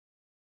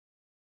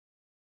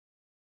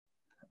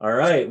All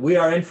right, we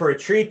are in for a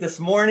treat this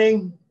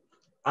morning.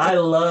 I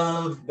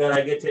love that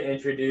I get to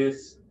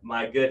introduce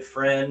my good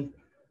friend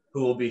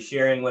who will be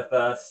sharing with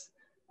us.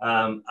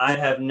 I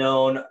have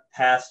known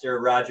Pastor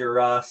Roger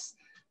Ross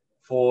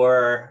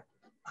for,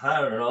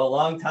 I don't know, a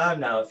long time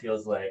now, it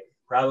feels like.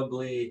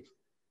 Probably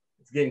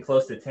it's getting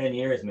close to 10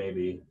 years,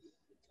 maybe.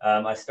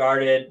 I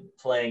started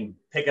playing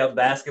pickup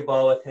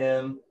basketball with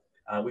him.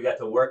 We got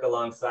to work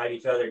alongside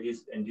each other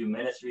and do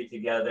ministry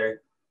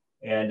together.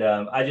 And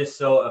I just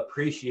so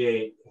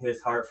appreciate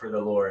his heart for the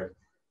Lord.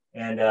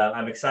 And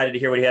I'm excited to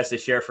hear what he has to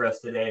share for us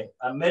today.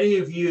 Many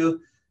of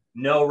you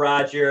know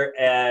Roger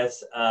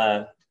as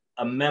a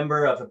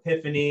member of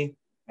Epiphany,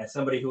 as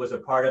somebody who was a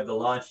part of the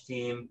launch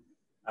team,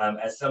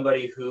 as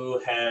somebody who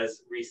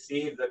has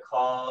received the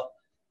call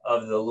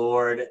of the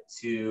Lord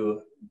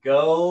to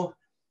go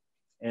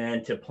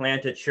and to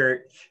plant a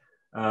church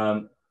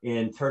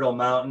in Turtle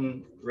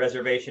Mountain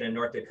Reservation in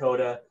North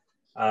Dakota,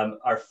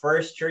 our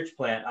first church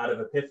plant out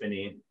of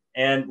Epiphany.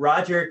 And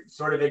Roger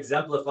sort of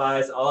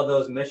exemplifies all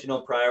those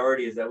missional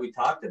priorities that we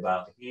talked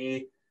about.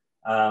 He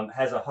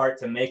has a heart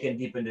to make and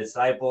deepen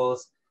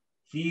disciples.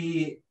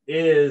 He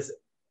is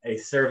a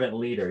servant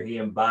leader. He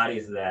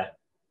embodies that.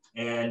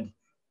 And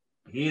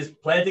he's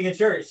planting a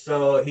church.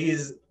 So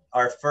he's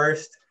our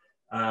first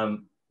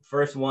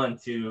one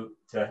to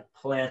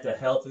plant a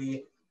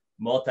healthy,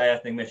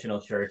 multi-ethnic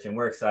missional church, and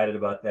we're excited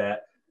about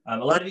that. A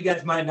lot of you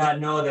guys might not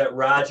know that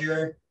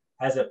Roger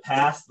has a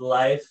past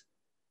life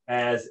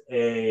as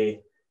a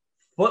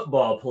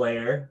football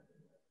player.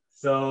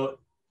 So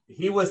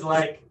he was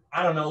like,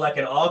 I don't know, like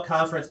an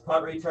all-conference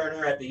punt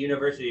returner at the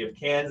University of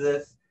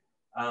Kansas.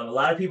 A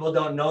lot of people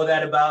don't know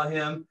that about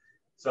him.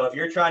 So if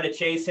you're trying to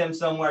chase him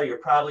somewhere, you're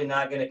probably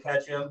not going to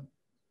catch him,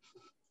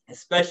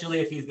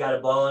 especially if he's got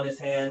a ball in his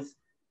hands.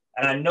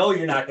 And I know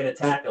you're not going to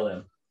tackle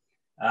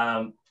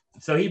him.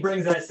 So he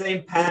brings that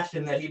same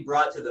passion that he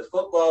brought to the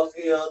football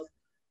field.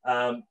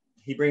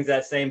 He brings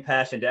that same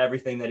passion to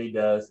everything that he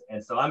does.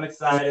 And so I'm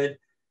excited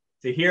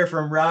to hear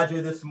from Roger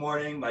this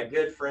morning, my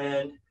good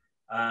friend.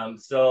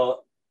 So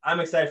I'm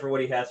excited for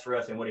what he has for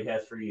us and what he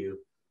has for you.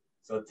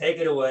 So take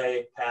it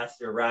away,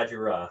 Pastor Roger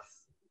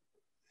Ross.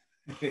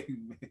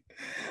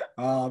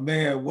 Oh,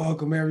 man,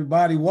 welcome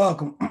everybody.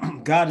 Welcome.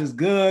 God is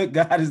good.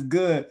 God is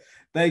good.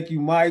 Thank you,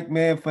 Mike,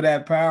 man, for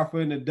that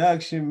powerful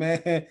introduction,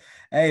 man.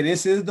 Hey,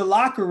 this is the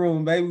locker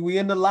room, baby. We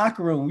in the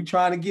locker room. We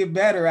trying to get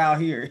better out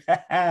here.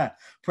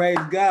 Praise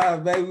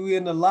God, baby. We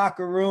in the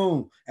locker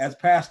room. As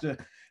Pastor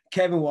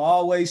Kevin will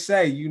always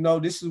say, you know,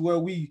 this is where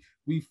we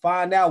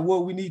find out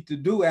what we need to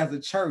do as a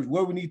church,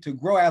 where we need to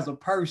grow as a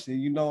person.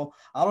 You know,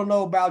 I don't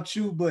know about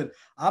you, but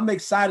I'm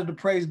excited to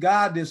praise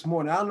God this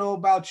morning. I don't know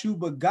about you,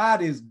 but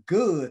God is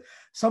good.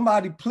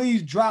 Somebody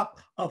please drop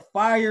a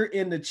fire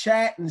in the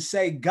chat and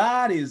say,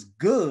 God is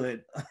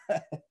good.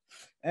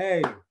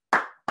 Hey,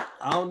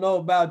 I don't know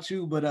about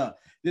you, but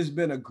this has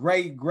been a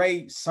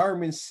great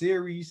sermon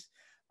series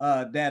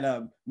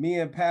that me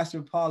and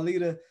Pastor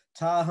Paulita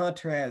Todd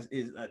Hunter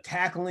is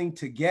tackling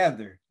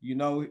together. You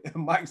know,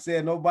 Mike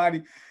said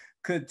nobody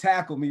could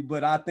tackle me,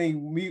 but I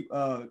think me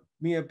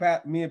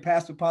and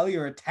Pastor Paulita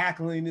are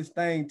tackling this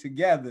thing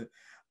together.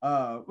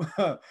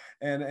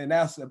 And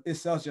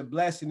it's such a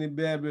blessing to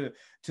be able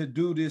to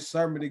do this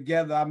sermon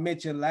together. I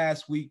mentioned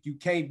last week, you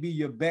can't be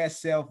your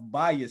best self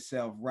by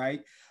yourself,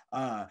 right?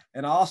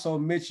 And I also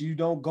mentioned you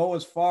don't go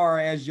as far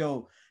as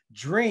your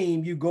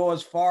dream, you go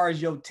as far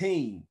as your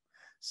team.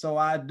 So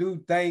I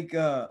do thank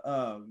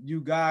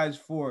you guys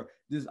for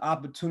this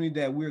opportunity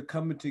that we're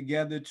coming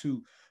together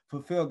to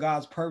fulfill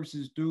God's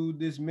purposes through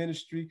this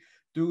ministry,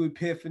 through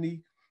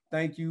Epiphany.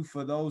 Thank you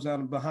for those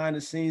on behind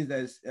the scenes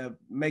that's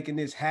making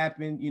this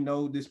happen. You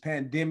know, this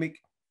pandemic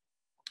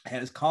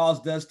has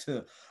caused us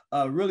to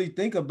really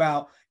think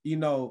about, you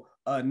know,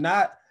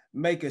 not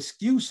make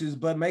excuses,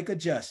 but make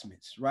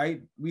adjustments,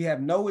 right? We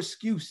have no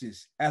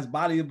excuses as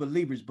body of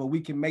believers, but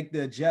we can make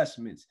the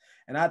adjustments.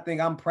 And I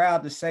think I'm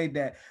proud to say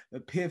that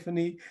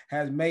Epiphany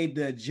has made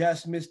the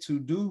adjustments to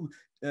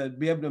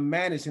be able to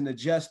manage and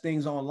adjust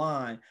things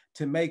online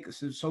to make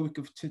so we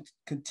can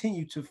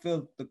continue to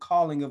feel the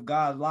calling of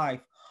God's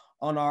life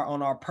on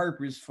our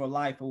purpose for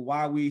life and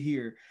why we're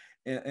here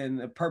and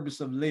the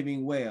purpose of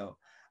living well.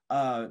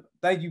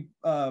 Thank you,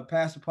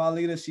 Pastor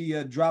Paulita.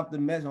 She dropped the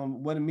message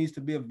on what it means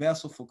to be a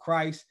vessel for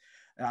Christ.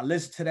 And I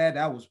listened to that.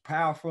 That was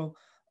powerful.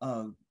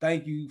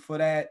 Thank you for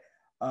that.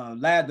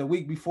 The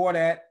week before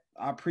that,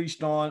 I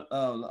preached on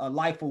a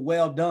life of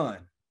well done.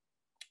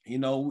 You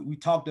know, we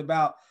talked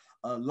about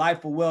a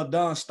life of well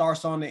done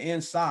starts on the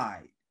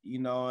inside. You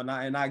know,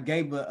 and I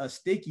gave a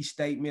sticky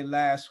statement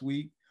last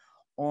week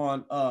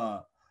on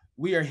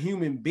we are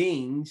human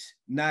beings,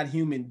 not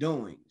human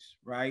doings,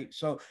 right?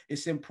 So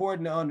it's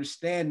important to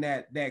understand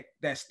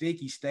that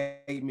sticky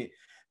statement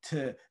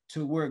to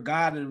where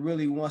God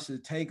really wants to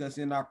take us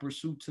in our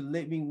pursuit to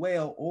living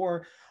well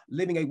or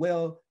living a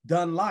well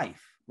done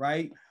life,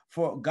 right?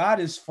 For God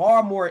is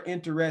far more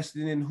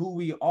interested in who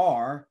we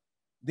are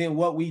than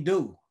what we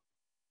do.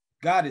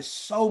 God is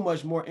so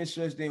much more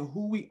interested in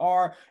who we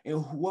are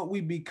and what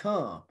we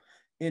become.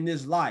 in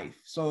this life.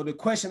 So the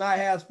question I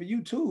have for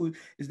you too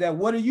is that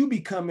what are you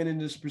becoming in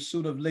this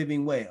pursuit of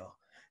living well?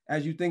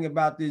 As you think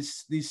about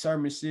this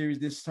sermon series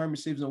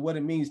and what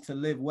it means to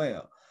live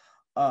well.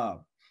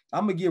 I'm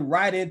gonna get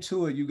right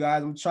into it, you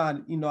guys. I'm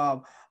trying to,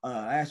 I'll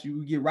ask you,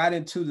 we get right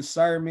into the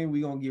sermon.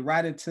 We're gonna get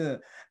right into,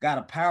 got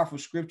a powerful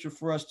scripture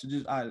for us to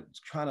just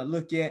trying to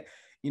look at.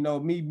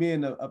 Me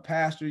being a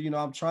pastor,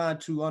 I'm trying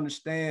to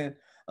understand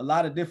a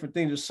lot of different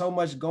things. There's so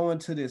much going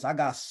to this. I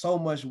got so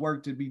much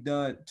work to be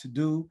done to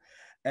do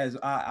as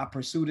I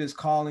pursue this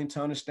calling,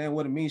 to understand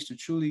what it means to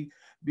truly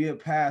be a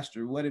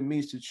pastor, what it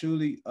means to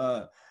truly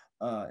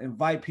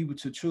invite people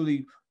to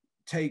truly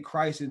take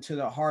Christ into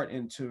their heart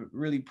and to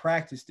really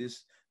practice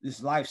this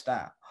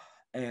lifestyle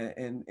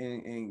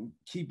and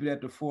keep it at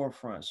the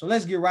forefront. So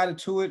let's get right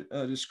into it.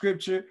 The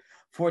scripture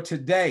for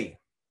today.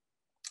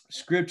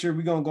 We're going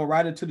to go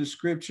right into the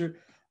scripture.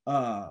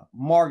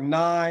 Mark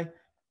 9,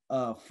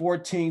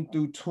 14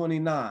 through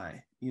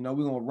 29. We're going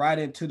to right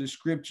into the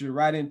scripture,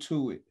 right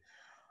into it.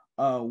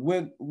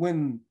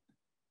 When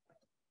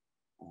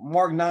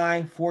Mark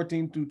 9,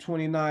 14 through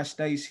 29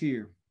 states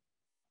here,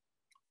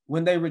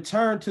 when they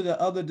returned to the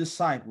other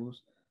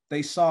disciples,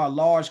 they saw a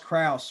large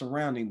crowd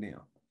surrounding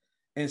them,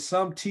 and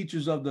some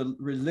teachers of the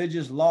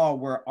religious law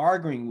were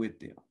arguing with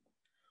them.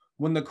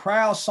 When the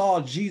crowd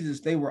saw Jesus,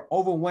 they were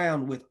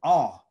overwhelmed with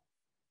awe,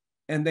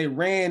 and they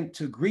ran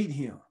to greet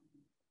him.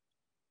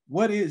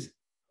 What is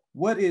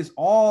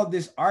all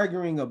this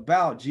arguing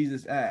about?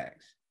 Jesus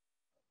asked.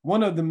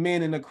 One of the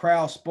men in the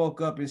crowd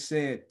spoke up and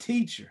said,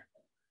 "Teacher,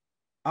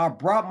 I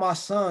brought my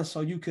son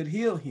so you could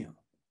heal him.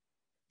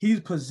 He's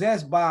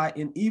possessed by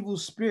an evil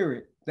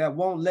spirit that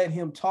won't let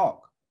him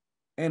talk.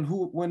 And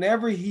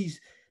whenever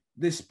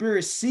the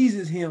spirit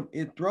seizes him,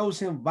 it throws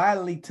him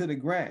violently to the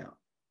ground.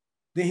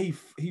 Then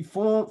he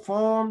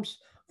forms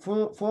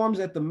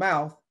at the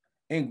mouth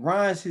and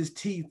grinds his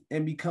teeth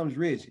and becomes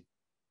rigid.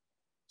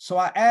 So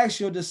I asked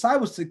your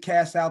disciples to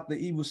cast out the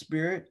evil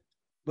spirit,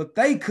 but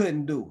they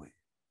couldn't do it."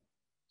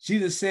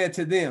 Jesus said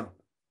to them,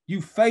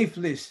 "You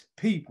faithless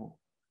people,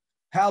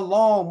 how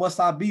long must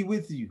I be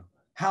with you?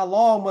 How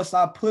long must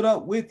I put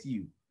up with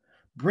you?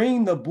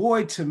 Bring the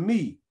boy to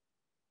me."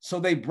 So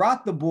they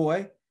brought the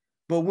boy,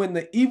 but when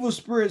the evil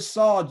spirit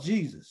saw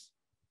Jesus,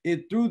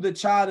 it threw the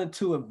child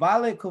into a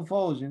violent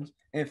convulsions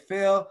and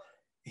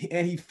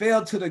he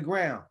fell to the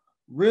ground,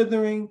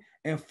 writhing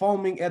and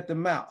foaming at the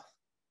mouth.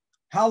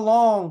 "How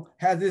long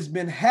has this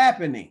been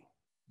happening?"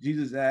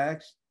 Jesus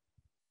asked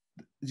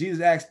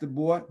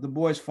the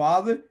boy's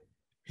father.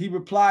 He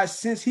replied,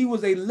 "Since he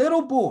was a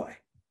little boy.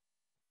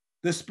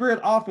 The spirit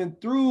often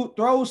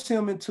throws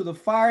him into the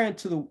fire,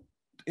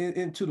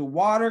 into the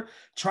water,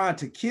 trying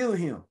to kill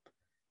him.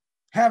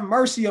 Have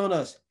mercy on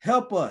us.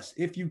 Help us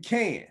if you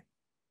can."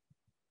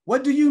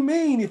 "What do you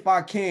mean, if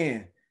I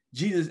can?"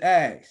 Jesus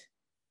asked.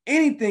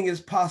 "Anything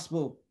is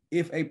possible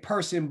if a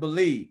person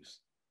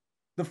believes."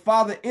 The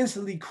father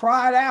instantly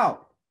cried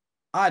out,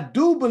 "I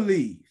do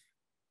believe,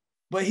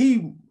 but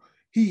he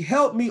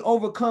helped me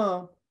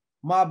overcome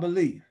my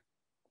belief.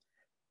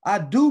 I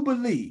do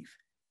believe.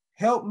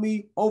 Help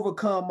me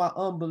overcome my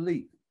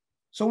unbelief."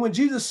 So when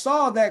Jesus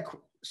saw that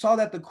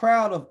the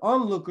crowd of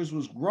onlookers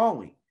was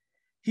growing,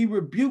 he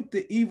rebuked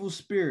the evil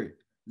spirit.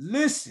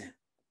 "Listen,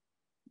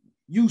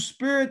 you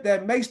spirit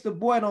that makes the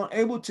boy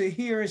unable to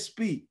hear and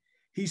speak,"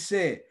 he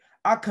said,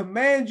 "I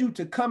command you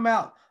to come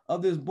out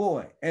of this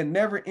boy and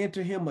never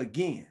enter him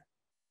again."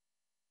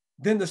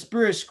 Then the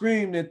spirit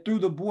screamed and threw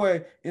the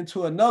boy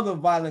into another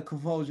violent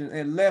convulsion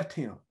and left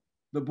him.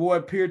 The boy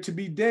appeared to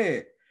be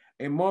dead.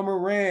 A murmur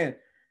ran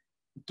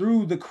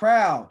through the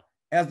crowd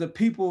as the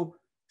people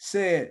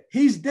said,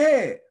 "He's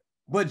dead."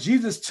 But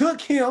Jesus took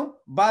him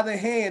by the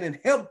hand and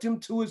helped him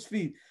to his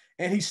feet,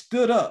 and he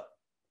stood up.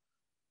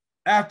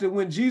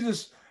 Afterwards,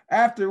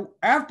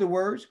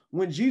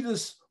 when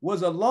Jesus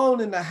was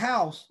alone in the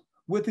house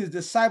with his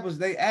disciples,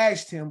 they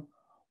asked him,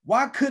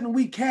 "Why couldn't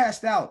we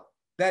cast out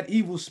that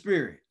evil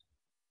spirit?"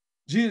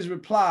 Jesus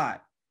replied,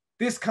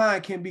 "This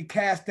kind can be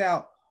cast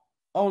out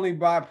only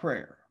by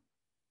prayer."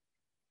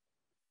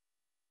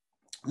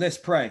 Let's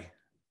pray.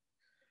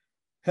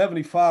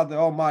 Heavenly Father,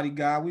 Almighty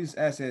God, we just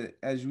ask that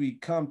as we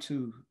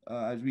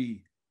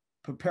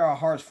prepare our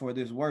hearts for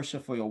this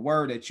worship, for your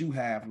word that you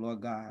have,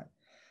 Lord God,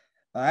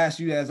 I ask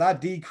you, as I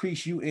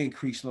decrease, you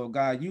increase, Lord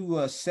God.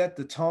 You set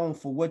the tone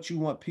for what you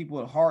want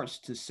people's hearts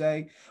to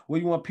say, what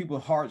you want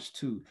people's hearts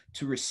to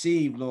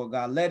receive, Lord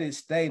God. Let it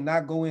stay,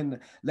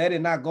 let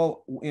it not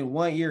go in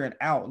one ear and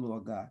out,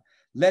 Lord God.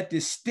 Let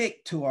this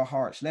stick to our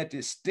hearts. Let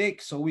this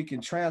stick so we can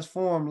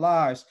transform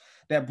lives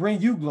that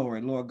bring you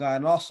glory, Lord God,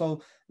 and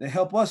also to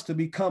help us to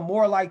become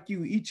more like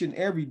you each and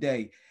every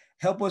day.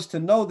 Help us to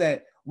know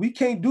that we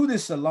can't do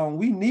this alone.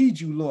 We need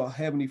you, Lord,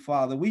 Heavenly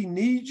Father. We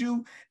need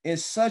you in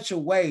such a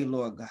way,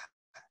 Lord God.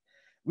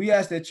 We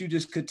ask that you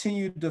just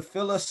continue to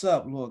fill us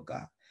up, Lord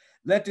God.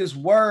 Let this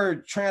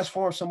word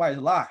transform somebody's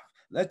life.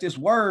 Let this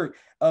word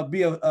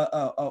be a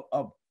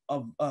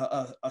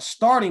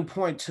starting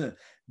point to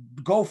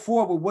go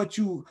forward with what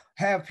you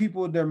have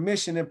people, their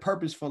mission and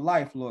purpose for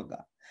life, Lord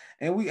God.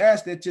 And we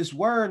ask that this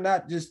word,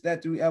 not just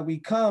that we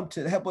come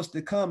to help us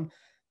to come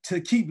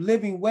to keep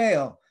living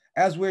well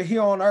as we're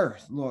here on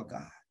earth, Lord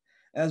God.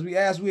 As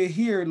we're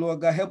here,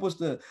 Lord God, help us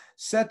to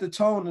set the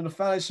tone and the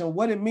foundation of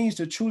what it means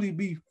to truly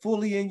be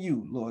fully in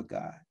you, Lord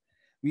God.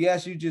 We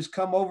ask you just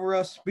come over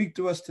us, speak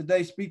to us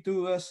today, speak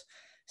through us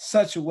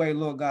such a way,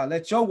 Lord God.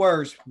 Let your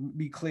words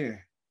be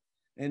clear.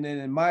 And in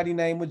the mighty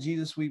name of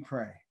Jesus, we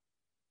pray.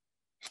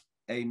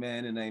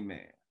 Amen and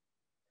amen.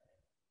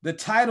 The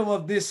title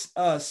of this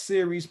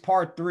series,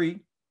 part 3,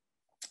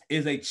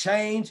 is A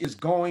Change is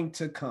Going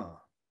to Come.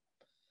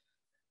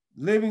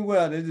 Living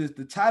well.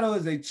 The title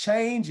is A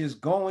Change is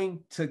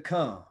Going to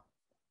Come.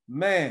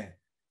 Man,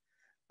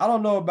 I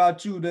don't know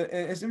about you.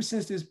 Ever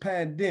since this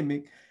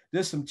pandemic,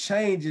 there's some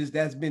changes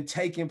that's been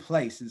taking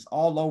place. It's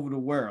all over the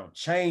world.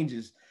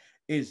 Changes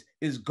is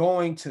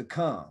going to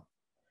come.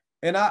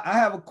 And I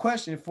have a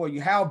question for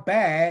you. How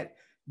bad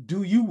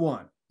do you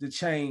want the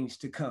change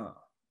to come?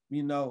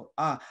 You know,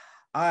 I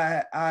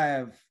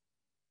have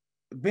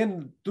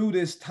been through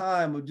this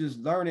time of just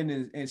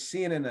learning and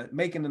seeing and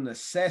making an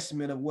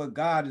assessment of what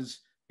God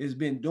has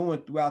been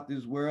doing throughout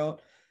this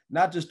world,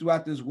 not just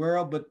throughout this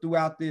world, but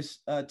throughout this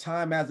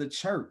time as a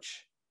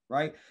church,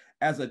 right?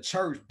 As a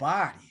church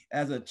body,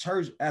 as a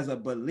church, as a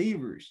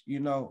believers, you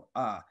know,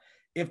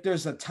 if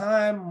there's a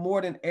time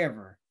more than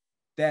ever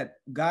that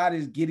God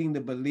is getting the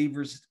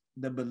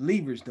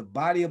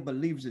body of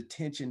believers'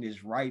 attention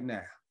is right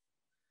now.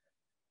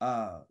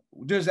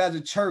 Just as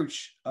a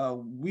church,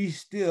 we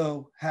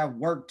still have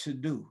work to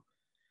do.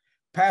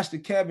 Pastor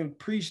Kevin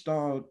preached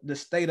on the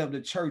state of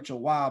the church a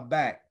while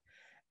back,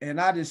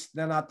 and I was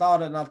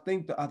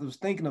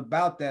thinking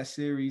about that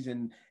series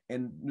and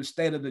the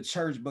state of the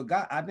church. But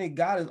I think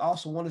God has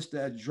also want us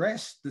to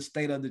address the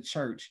state of the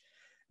church,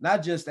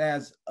 not just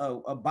as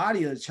a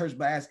body of the church,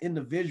 but as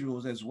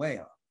individuals as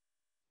well.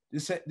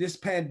 This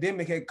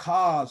pandemic had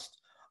caused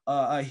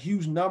a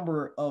huge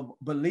number of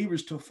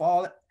believers to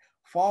fall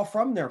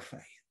from their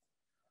faith,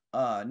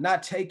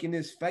 not taking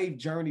this faith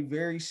journey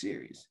very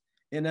serious.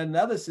 And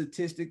another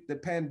statistic, the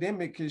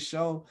pandemic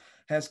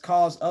has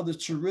caused others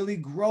to really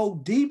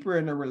grow deeper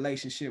in a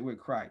relationship with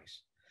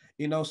Christ.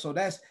 You know, so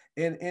that's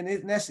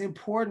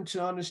important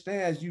to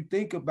understand as you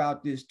think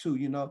about this too.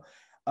 You know,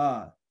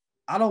 I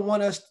don't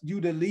want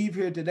you to leave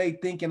here today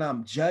thinking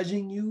I'm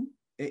judging you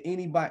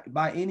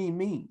by any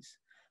means,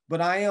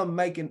 but I am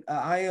making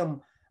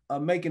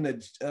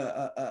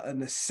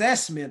an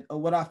assessment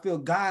of what I feel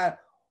God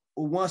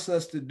wants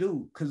us to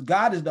do, because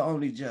God is the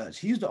only judge.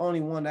 He's the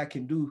only one that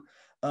can do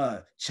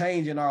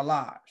change in our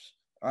lives.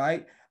 All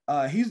right.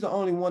 He's the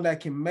only one that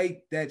can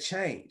make that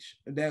change,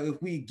 that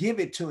if we give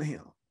it to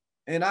him.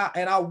 And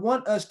I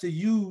want us to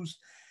use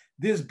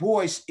this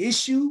boy's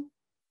issue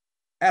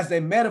as a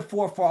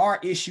metaphor for our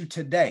issue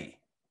today.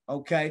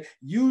 Okay.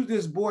 Use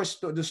this boy,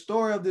 the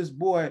story of this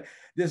boy,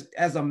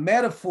 as a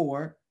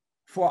metaphor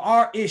for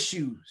our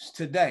issues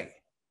today,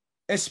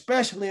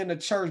 especially in the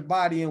church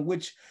body in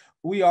which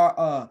we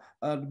are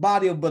a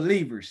body of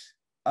believers.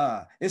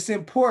 It's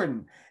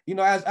important, you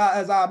know,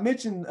 as I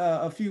mentioned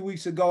a few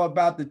weeks ago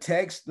about the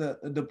text,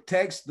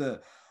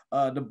 the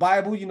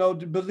Bible. You know,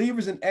 the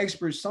believers and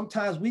experts,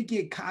 sometimes we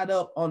get caught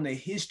up on the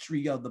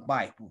history of the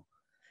Bible,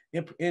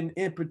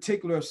 in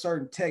particular of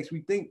certain texts.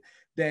 We think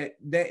that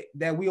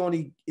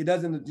it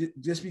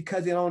doesn't, just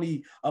because it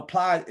only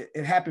applies,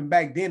 it happened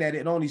back then, that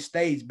it only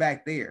stays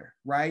back there,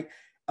 right?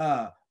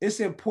 It's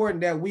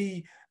important that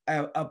we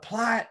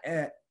apply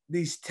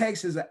these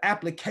texts as an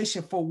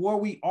application for where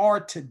we are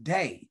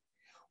today,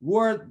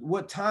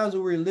 what times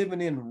we're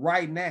living in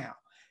right now.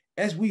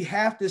 As we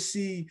have to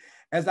see,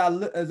 as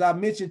I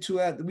mentioned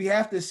we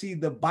have to see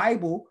the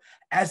Bible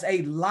as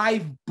a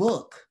life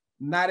book,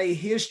 not a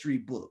history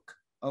book.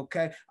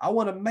 Okay, I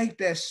want to make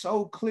that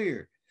so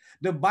clear.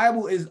 The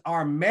Bible is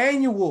our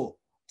manual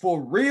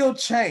for real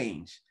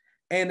change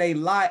and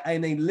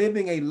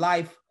living a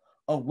life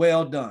of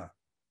well done.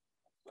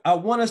 I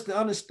want us to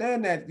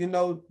understand that, you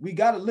know, we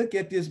got to look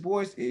at this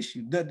boy's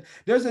issue.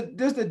 There's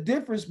a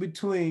difference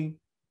between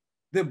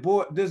the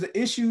boy. There's an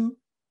issue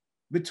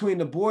between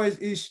the boy's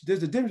issue.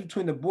 There's a difference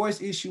between the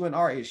boy's issue and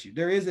our issue.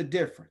 There is a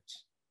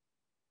difference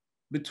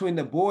between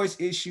the boy's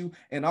issue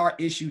and our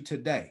issue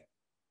today.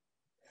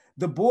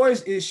 The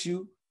boy's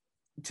issue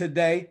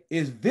today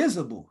is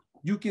visible.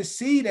 You can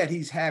see that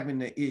he's having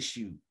the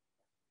issue,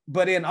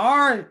 but in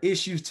our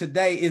issues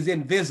today is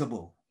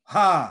invisible.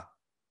 I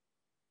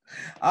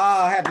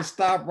had to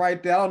stop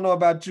right there. I don't know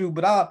about you,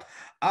 but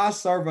I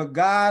serve a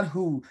God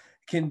who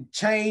can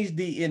change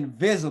the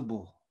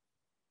invisible,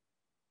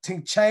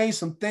 to change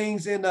some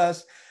things in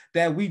us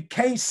that we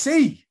can't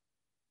see.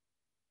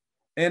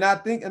 And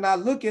I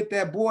look at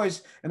that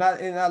boy's, and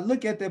I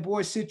look at that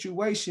boy's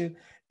situation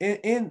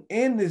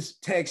in this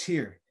text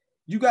here.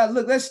 You got to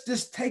look. Let's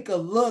just take a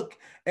look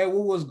at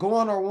what was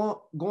going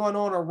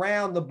on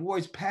around the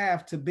boy's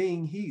path to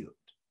being healed.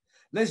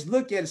 Let's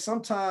look at it.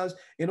 Sometimes,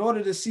 in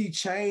order to see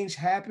change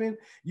happen,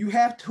 you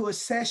have to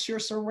assess your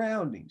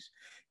surroundings.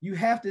 You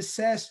have to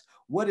assess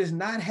what is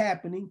not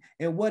happening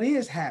and what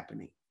is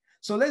happening.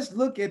 So let's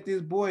look at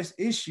this boy's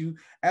issue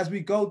as we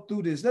go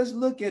through this. Let's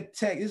look at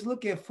text. Let's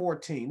look at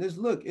 14. Let's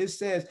look. It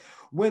says,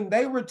 when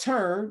they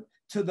returned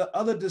to the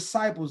other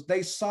disciples,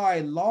 they saw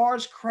a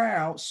large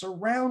crowd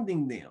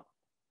surrounding them.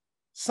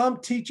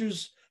 Some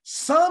teachers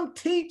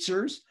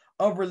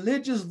of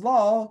religious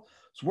law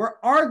were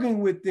arguing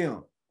with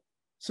them.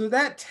 So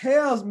that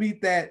tells me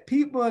that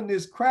people in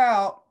this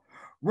crowd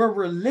were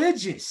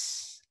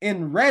religious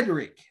in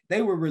rhetoric.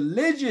 They were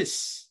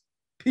religious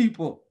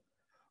people,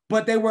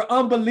 but they were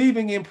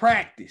unbelieving in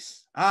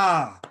practice.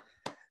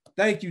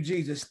 Thank you,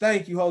 Jesus.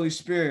 Thank you, Holy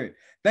Spirit.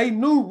 They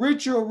knew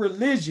ritual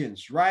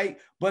religions, right?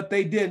 But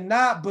they did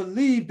not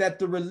believe that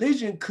the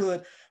religion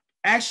could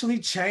actually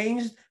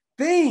change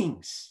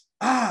things.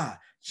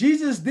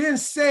 Jesus then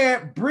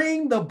said,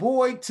 bring the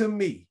boy to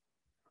me.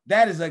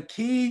 That is a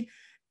key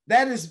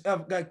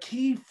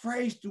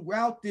phrase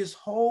throughout this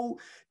whole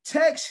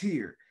text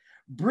here.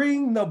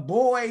 Bring the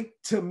boy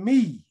to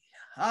me.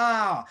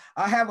 I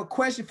have a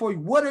question for you.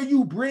 What are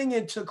you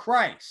bringing to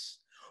Christ?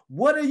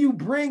 What are you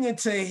bringing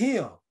to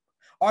him?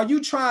 Are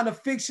you trying to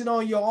fix it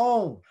on your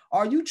own?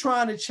 Are you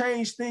trying to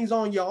change things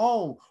on your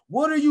own?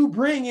 What are you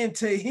bringing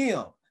to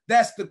him?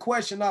 That's the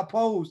question I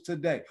pose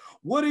today.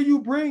 What are you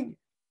bringing?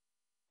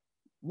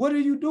 What are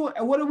you doing?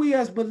 And what are we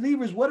as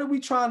believers? What are we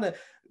trying to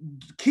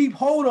keep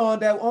hold on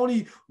that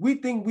only we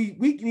think we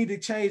need to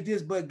change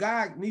this, but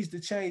God needs to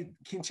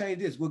can change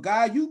this? Well,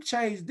 God, you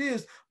change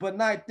this, but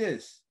not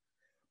this.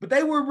 But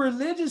they were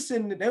religious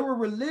and they were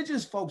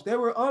religious folks. They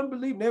were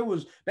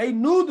unbelieving. They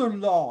knew the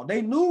law.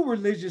 They knew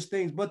religious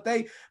things, but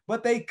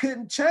they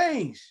couldn't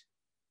change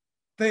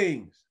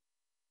things.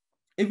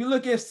 If you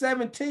look at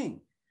 17,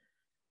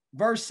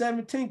 verse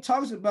 17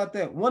 talks about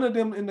that. One of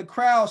them in the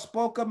crowd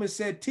spoke up and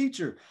said,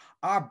 "Teacher,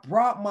 I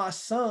brought my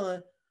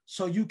son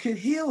so you could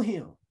heal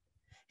him.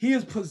 He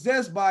is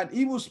possessed by an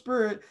evil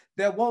spirit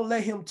that won't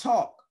let him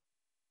talk.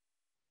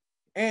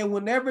 And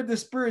whenever the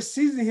spirit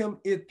seizes him,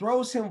 it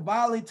throws him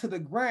violently to the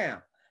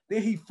ground.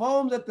 Then he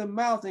foams at the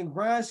mouth and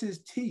grinds his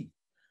teeth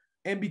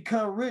and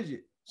become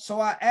rigid. So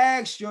I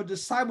asked your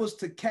disciples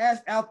to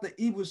cast out the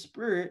evil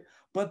spirit,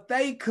 but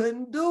they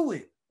couldn't do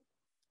it."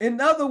 In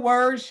other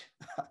words,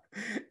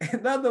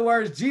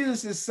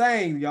 Jesus is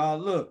saying, y'all,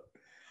 look,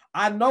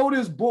 I know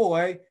this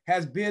boy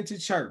has been to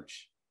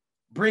church.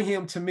 Bring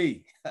him to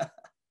me.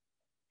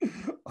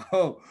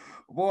 Oh,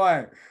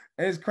 boy,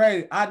 it's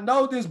crazy. I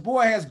know this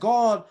boy has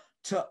gone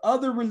to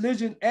other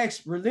religion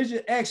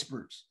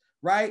experts,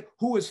 right?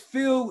 Who has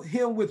filled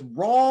him with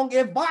wrong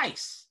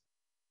advice.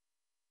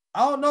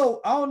 I don't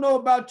know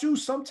about you.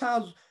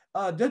 Sometimes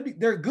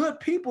they're good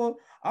people.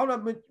 I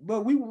don't know,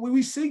 but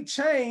we seek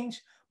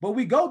change, but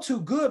we go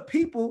to good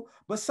people,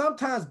 but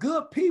sometimes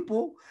good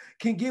people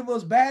can give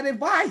us bad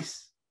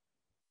advice.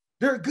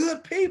 They're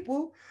good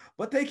people,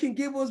 but they can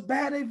give us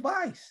bad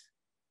advice,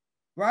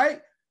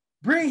 right?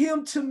 Bring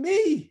him to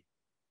me.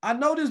 I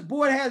know this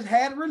boy has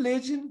had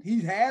religion.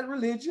 He's had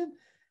religion,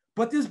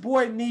 but this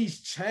boy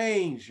needs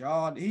change,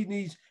 y'all. He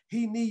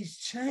needs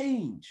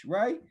change,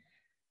 right?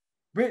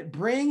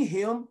 Bring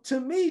him to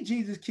me.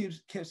 Jesus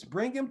keeps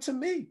bring him to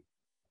me.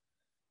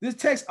 This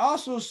text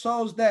also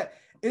shows that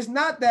it's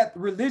not that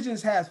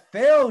religions has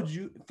failed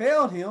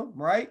him,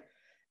 right?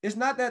 It's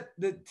not that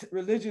the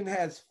religion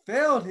has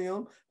failed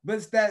him, but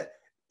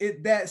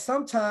it's that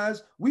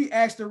sometimes we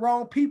ask the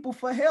wrong people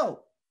for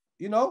help.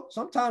 You know,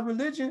 sometimes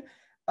religion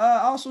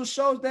also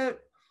shows that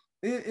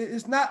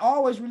it's not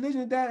always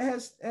religion that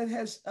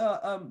has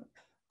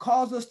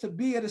caused us to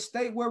be at a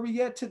state where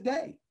we're at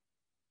today.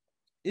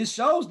 It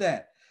shows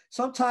that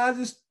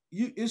sometimes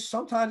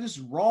it's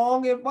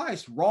wrong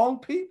advice, wrong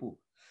people.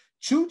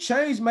 True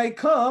change may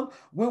come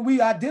when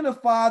we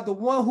identify the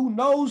one who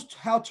knows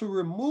how to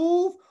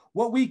remove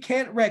what we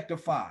can't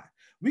rectify.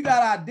 We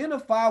got to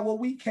identify what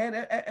we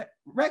can't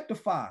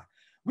rectify.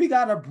 We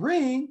got to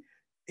bring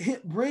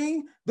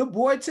the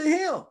boy to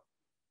him.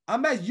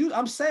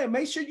 I'm saying,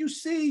 make sure you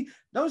see,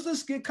 don't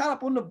just get caught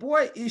up on the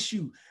boy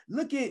issue.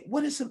 Look at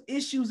what are some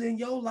issues in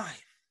your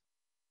life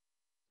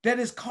that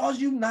has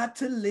caused you not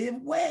to live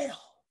well.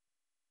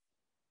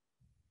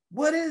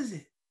 What is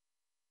it?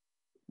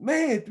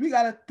 Man, we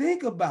got to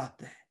think about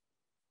that.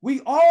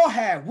 We all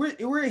have,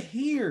 we're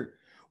here.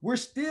 We're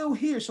still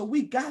here. So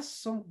we got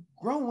some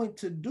growing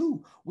to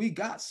do. We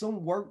got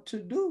some work to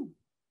do.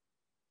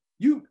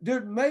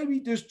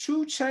 There's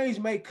true change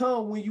may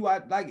come when you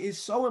are like, it's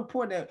so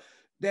important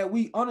that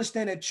we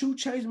understand that true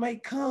change may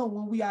come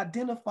when we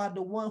identify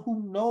the one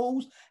who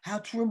knows how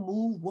to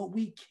remove what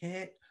we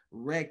can't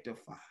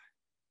rectify.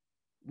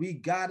 We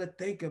got to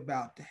think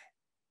about that.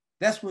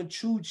 That's when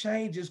true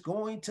change is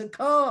going to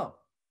come.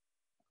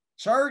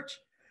 Church,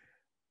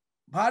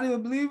 body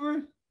of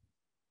believers,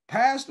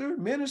 pastor,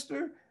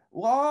 minister,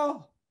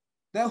 all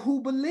that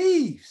who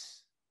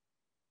believes.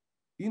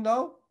 You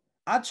know,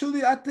 I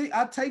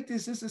take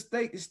this as a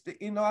state.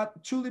 I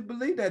truly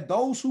believe that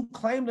those who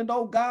claim to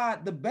know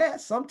God the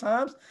best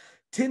sometimes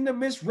tend to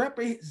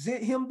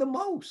misrepresent him the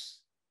most.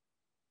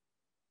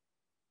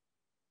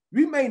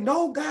 We may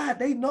know God,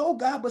 they know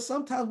God, but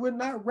sometimes we're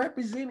not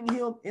representing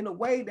him in a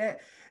way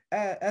that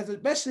as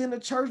especially in the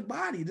church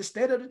body, the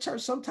state of the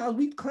church. Sometimes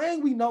we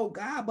claim we know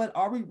God, but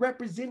are we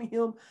representing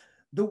him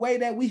the way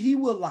that he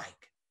would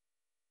like?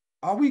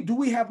 Do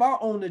we have our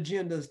own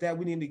agendas that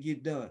we need to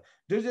get done?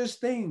 There's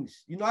just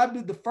things, I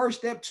believe the first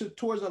step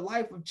towards a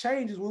life of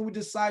change is when we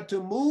decide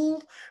to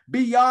move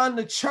beyond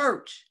the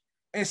church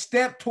and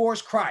step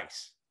towards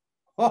Christ.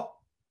 Oh,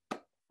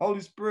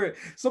 Holy Spirit,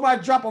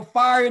 somebody drop a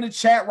fire in the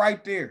chat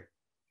right there.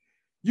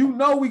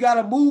 We got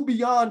to move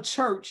beyond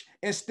church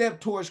and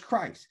step towards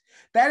Christ.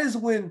 That is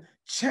when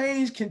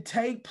change can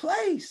take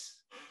place.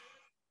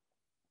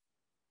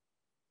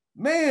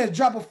 Man,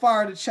 drop a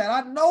fire in the chat.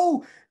 I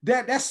know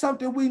that's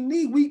something we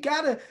need. We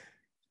got to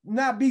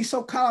not be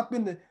so caught up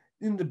in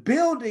the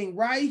building,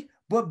 right?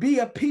 But be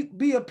a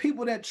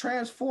people that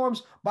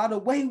transforms by the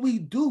way we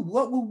do.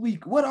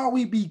 What are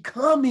we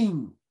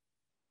becoming?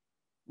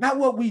 Not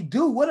what we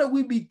do. What are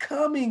we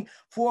becoming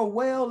for a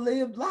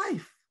well-lived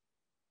life?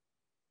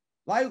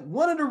 Like,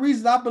 one of the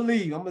reasons I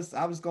believe,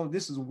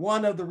 this is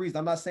one of the reasons.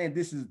 I'm not saying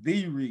this is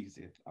the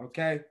reason,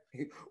 okay?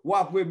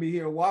 Walk with me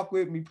here. Walk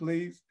with me,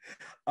 please.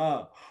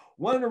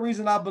 One of the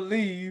reasons I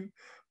believe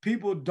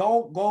people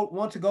don't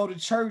want to go to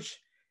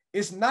church,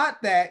 it's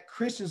not that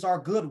Christians are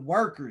good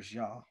workers,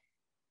 y'all.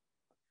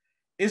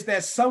 It's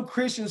that some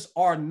Christians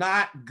are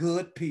not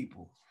good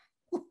people.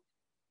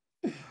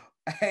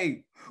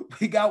 Hey,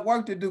 we got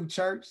work to do,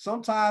 church.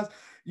 Sometimes,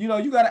 you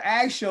got to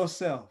ask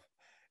yourself,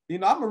 I'm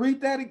going to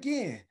read that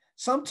again.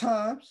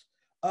 Sometimes,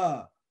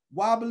 why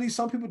I believe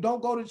some people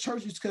don't go to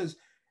church is because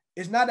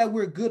it's not that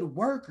we're good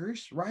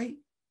workers, right?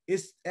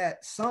 It's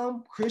that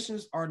some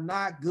Christians are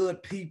not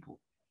good people.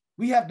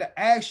 We have to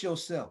ask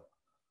yourself,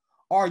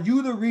 are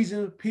you the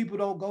reason people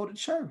don't go to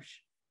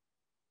church?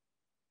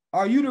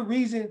 Are you the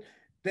reason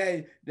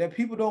that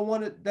people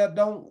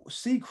don't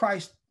see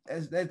Christ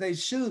as they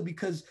should,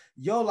 because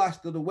your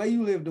lifestyle, the way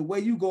you live, the way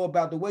you go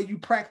about, the way you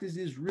practice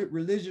these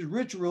religious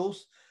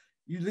rituals,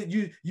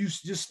 you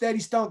just steady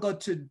stuck on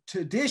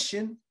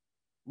tradition,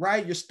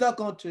 right? You're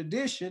stuck on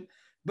tradition,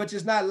 but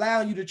it's not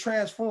allowing you to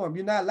transform.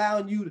 You're not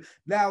allowing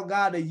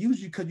God to use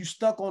you because you're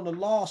stuck on the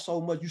law so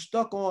much. You're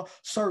stuck on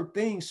certain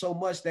things so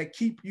much that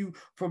keep you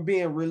from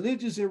being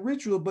religious and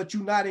ritual, but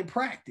you're not in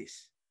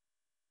practice.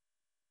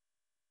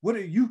 What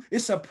are you?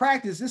 It's a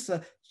practice.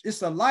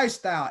 It's a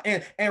lifestyle,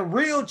 and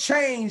real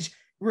change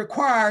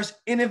requires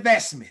an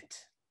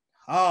investment.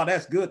 Oh,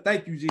 that's good.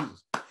 Thank you,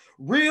 Jesus.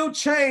 Real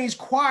change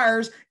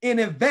requires an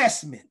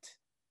investment.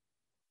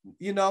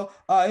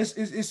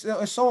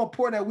 It's so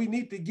important that we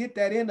need to get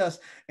that in us.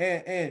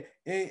 And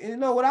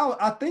what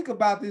I think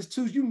about this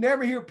too, you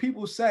never hear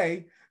people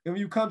say, and when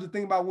you come to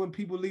think about when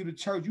people leave the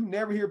church, you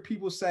never hear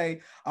people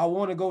say, I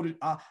want to go to,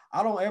 I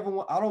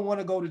don't want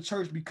to go to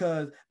church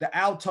because the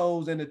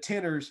altos and the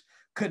tenors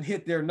couldn't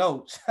hit their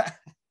notes.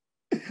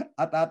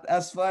 I thought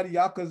that's funny,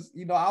 y'all, because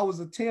I was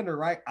a tenor,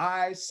 right?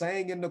 I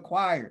sang in the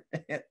choir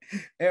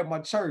at my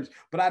church,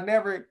 but I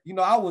never,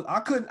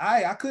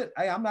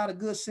 I'm not a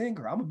good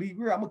singer. I'm gonna be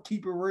real. I'm gonna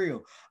keep it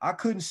real. I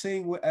couldn't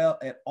sing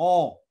at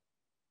all,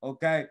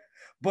 okay?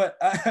 But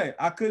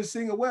I couldn't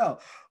sing it well.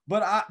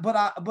 But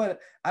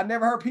I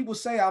never heard people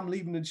say I'm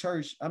leaving the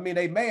church. I mean,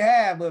 they may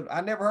have, but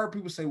I never heard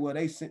people say, well,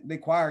 they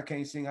choir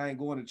can't sing, I ain't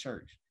going to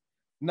church.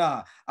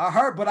 Nah, I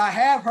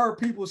have heard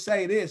people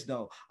say this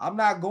though. I'm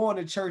not going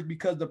to church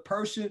because the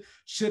person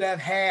should have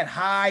had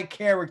high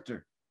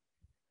character.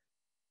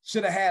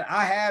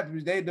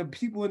 The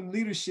people in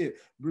leadership,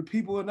 the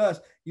people in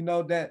us,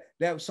 that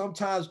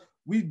sometimes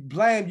we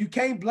blame. You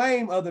can't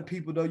blame other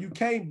people though. You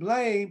can't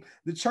blame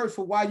the church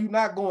for why you're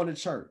not going to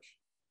church.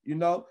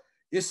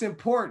 It's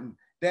important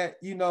that,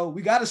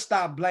 we got to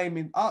stop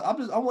blaming. I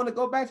want to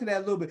go back to that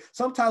a little bit.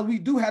 Sometimes we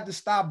do have to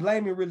stop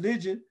blaming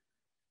religion,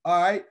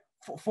 all right,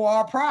 for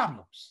our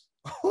problems.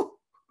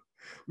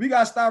 We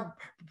got to stop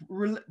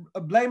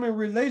blaming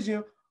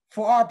religion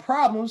for our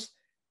problems.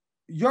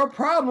 Your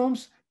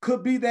problems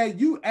could be that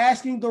you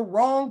asking the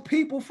wrong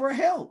people for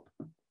help.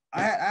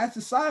 I asked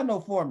a side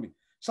note for me.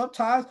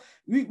 Sometimes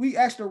we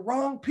ask the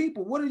wrong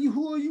people.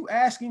 Who are you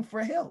asking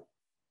for help?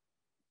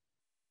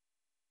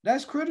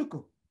 That's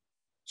critical.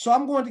 So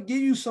I'm going to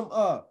give you some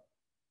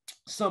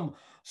 4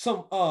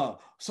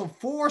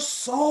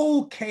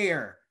 soul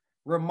care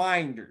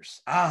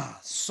reminders.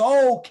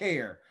 Soul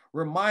care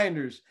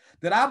reminders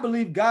that I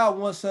believe God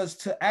wants us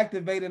to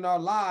activate in our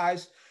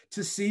lives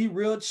to see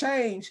real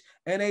change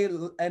and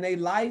a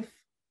life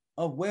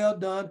of well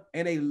done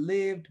and a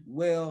lived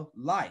well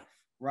life,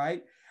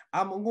 right?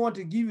 I'm going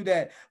to give you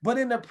that. But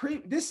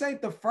this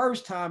ain't the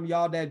first time,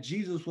 y'all, that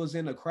Jesus was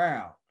in the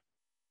crowd.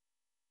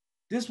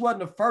 This wasn't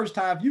the first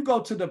time. If you go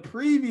to the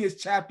previous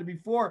chapter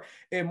before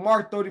in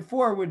Mark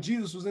 34, when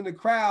Jesus was in the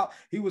crowd,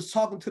 he was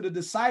talking to the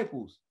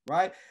disciples,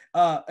 right?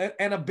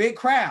 And a big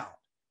crowd,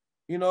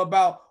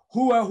 about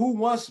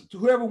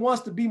whoever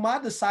wants to be my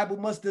disciple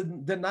must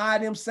deny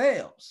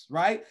themselves,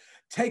 right?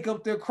 Take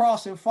up their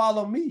cross and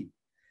follow me.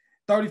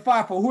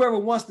 35, for whoever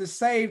wants to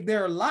save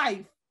their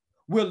life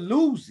will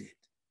lose it.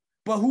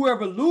 But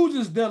whoever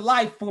loses their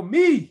life for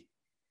me,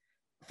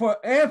 for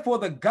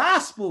the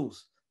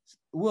gospels,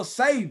 will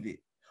save it.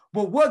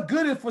 But what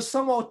good is for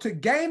someone to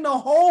gain the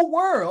whole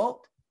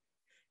world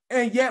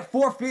and yet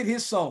forfeit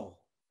his soul?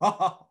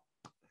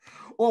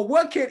 Or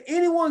what can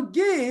anyone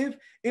give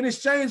in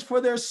exchange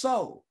for their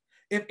soul?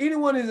 If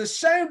anyone is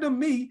ashamed of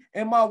me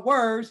and my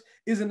words,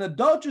 is an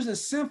adulterous and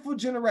sinful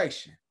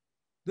generation.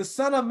 The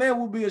Son of Man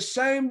will be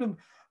ashamed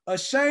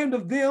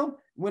of them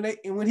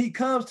when he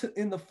comes to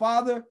in the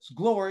Father's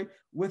glory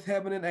with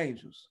heaven and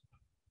angels.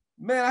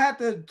 Man, I have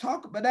to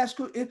talk about that's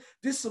good.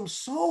 This some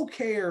soul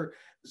care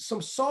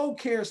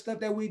stuff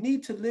that we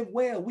need to live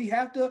well. We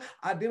have to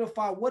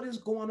identify what is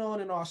going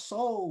on in our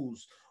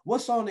souls,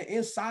 what's on the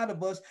inside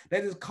of us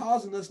that is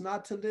causing us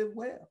not to live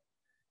well.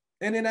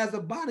 And then as a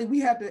body, we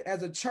have to,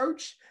 as a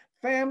church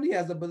family,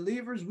 as a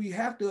believers, we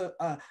have to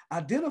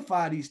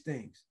identify these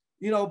things.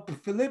 You know,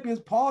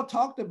 Philippians, Paul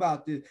talked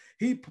about this.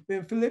 In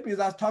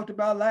Philippians, I talked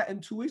about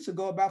that 2 weeks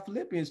ago about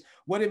Philippians,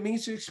 what it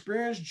means to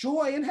experience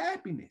joy and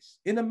happiness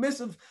in the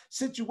midst of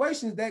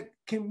situations that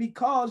can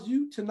cause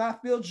you to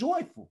not feel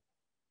joyful.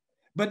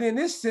 But in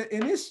this,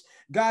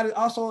 God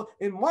also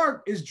in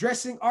Mark is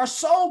dressing our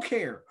soul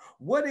care.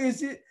 What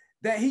is it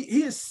that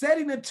he is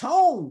setting the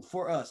tone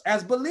for us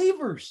as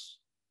believers?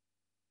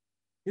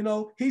 You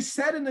know, he's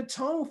setting the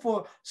tone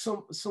for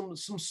some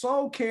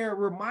soul care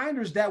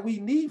reminders that we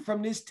need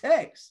from this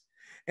text.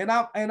 And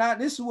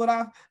this is what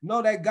I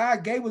know that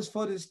God gave us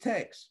for this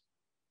text.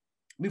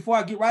 Before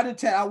I get right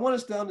into it, I want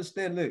us to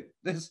understand. Look,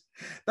 there's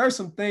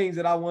some things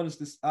that I want us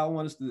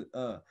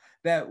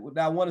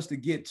to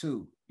get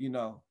to. You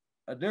know,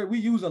 we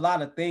use a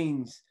lot of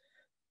things,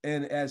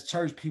 and as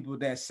church people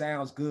that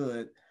sounds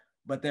good,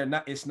 but they're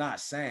not. It's not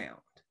sound.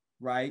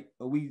 Right?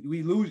 But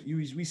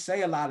we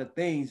say a lot of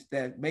things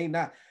that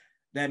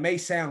may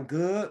sound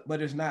good,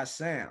 but it's not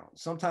sound.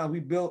 Sometimes we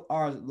build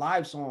our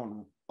lives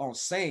on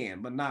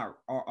sand, but not,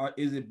 or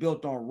is it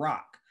built on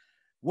rock?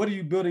 What are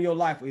you building your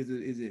life?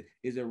 Is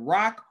it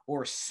rock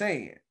or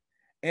sand?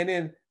 And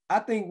then I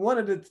think one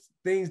of the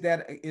things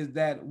that is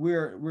that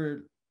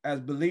we're as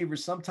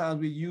believers,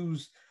 sometimes we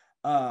use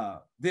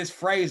this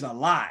phrase a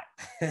lot.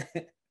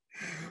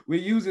 We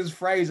use this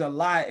phrase a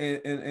lot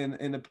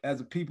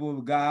as a people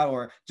of God,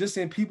 or just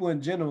in people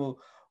in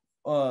general,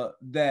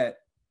 that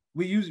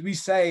we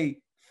say,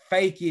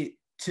 fake it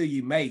till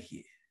you make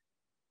it.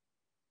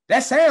 That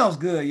sounds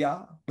good,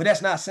 y'all, but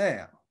that's not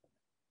sound.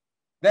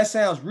 That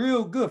sounds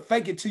real good.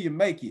 Fake it till you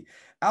make it.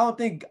 I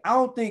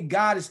don't think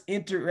God is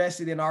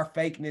interested in our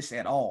fakeness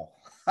at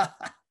all.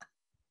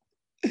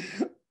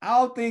 I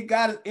don't think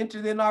God is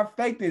interested in our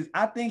fakeness.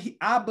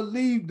 I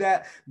believe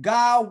that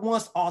God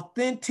wants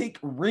authentic,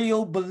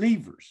 real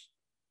believers.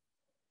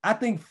 I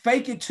think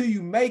fake it till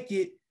you make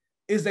it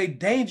is a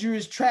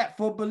dangerous trap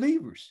for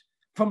believers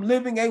from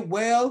living a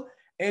well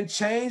and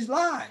changed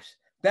lives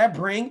that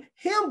bring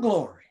him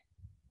glory.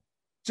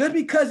 Just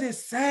because it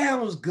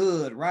sounds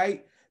good,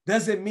 right,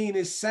 doesn't mean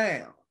it's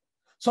sound.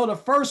 So the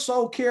first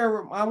soul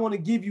care I want to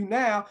give you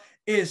now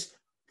is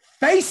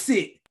face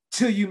it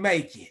till you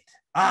make it.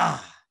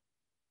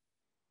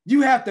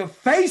 You have to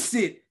face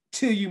it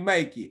till you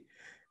make it.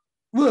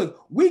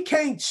 Look, we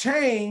can't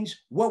change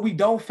what we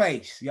don't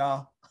face,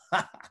 y'all.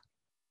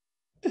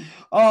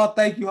 Oh,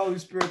 thank you, Holy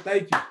Spirit.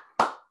 Thank you.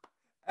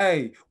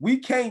 Hey, we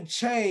can't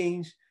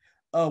change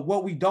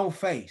what we don't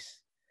face.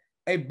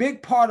 A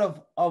big part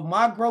of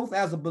my growth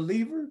as a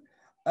believer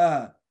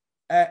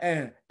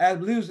and as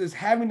believers is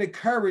having the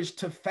courage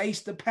to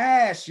face the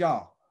past,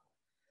 y'all.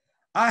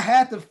 I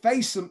had to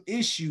face some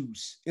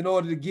issues in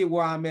order to get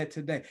where I'm at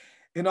today.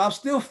 You know, I'm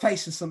still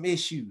facing some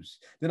issues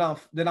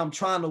that I'm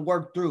trying to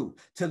work through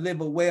to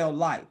live a well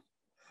life.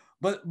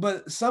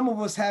 But some of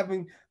us have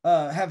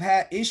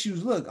had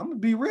issues. Look, I'm gonna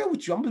be real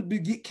with you. I'm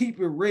gonna keep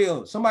it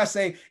real. Somebody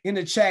say in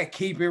the chat,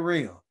 keep it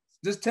real.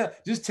 Just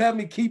tell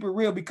me, keep it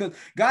real, because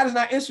God is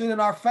not interested in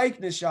our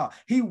fakeness, y'all.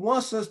 He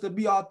wants us to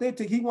be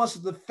authentic. He wants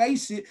us to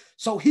face it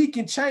so he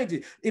can change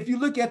it. If you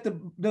look at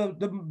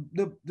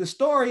the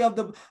story of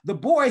the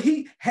boy,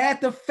 he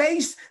had to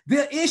face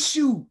the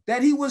issue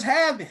that he was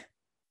having.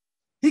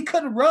 He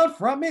couldn't run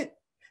from it.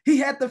 He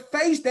had to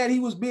face that he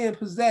was being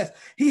possessed.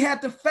 He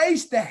had to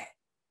face that.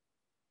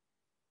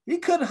 He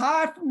couldn't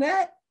hide from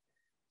that.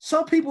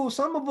 Some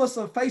of us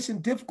are facing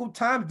difficult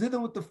times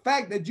dealing with the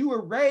fact that you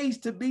were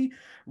raised to be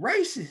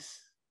racist.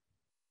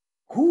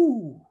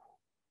 Whoo.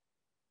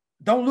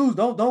 Don't lose.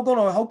 Don't go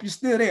on. I hope you're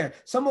still there.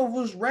 Some of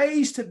us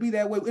raised to be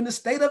that way. In the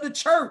state of the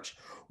church,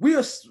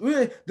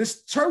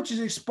 this church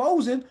is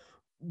exposing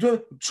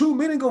the true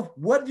meaning of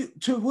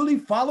to really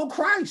follow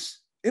Christ.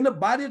 In the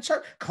body of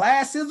church,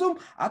 classism,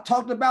 I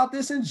talked about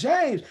this in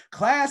James.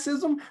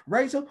 Classism,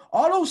 racism,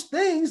 all those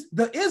things,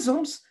 the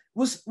isms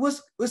was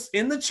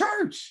in the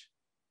church,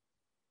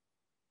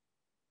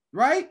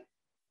 right?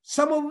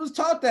 Some of us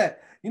taught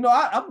that. You know,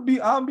 I'll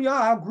be honest.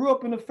 I grew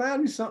up in a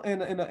family,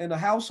 in a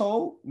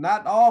household.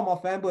 Not all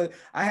my family, but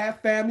I have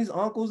families,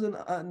 uncles and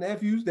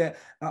nephews that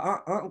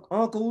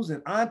uncles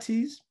and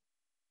aunties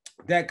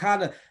that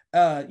kind of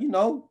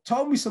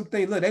told me some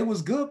things. Look, they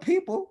was good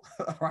people,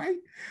 right?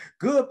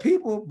 Good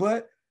people,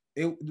 but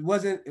it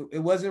wasn't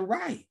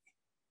right.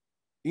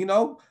 You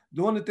know,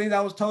 doing the things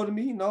I was told to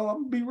me, you know,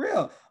 I'm gonna be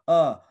real.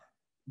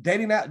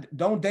 Dating out,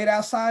 don't date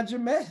outside your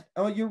mess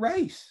or your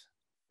race.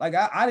 Like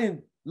I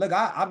didn't look,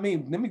 I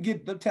mean, let me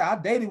get the tell I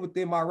dated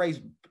within my race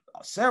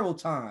several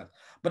times,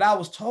 but I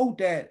was told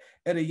that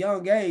at a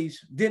young age,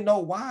 didn't know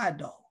why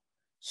though.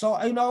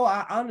 So, you know,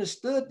 I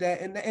understood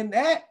that, and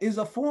that is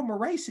a form of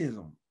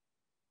racism,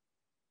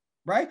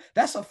 right?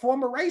 That's a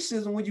form of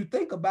racism when you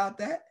think about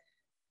that,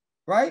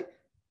 right?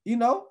 You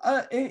know,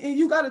 and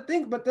you got to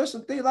think, but there's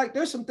some things like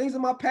there's some things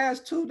in my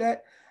past too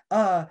that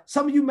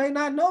some of you may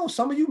not know.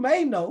 Some of you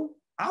may know.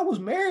 I was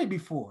married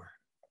before.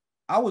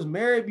 I was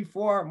married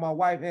before my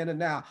wife Anna.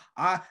 Now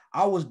I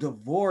was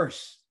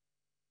divorced,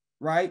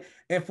 right?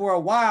 And for a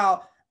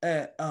while,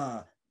 that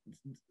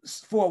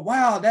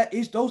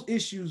is those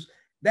issues.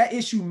 That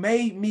issue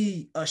made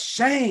me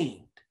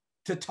ashamed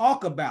to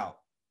talk about,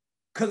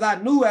 because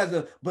I knew as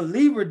a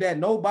believer that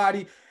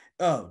nobody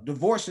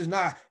divorce is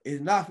not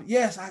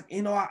yes, I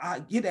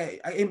get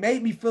that. It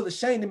made me feel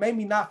ashamed. It made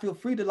me not feel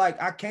free to,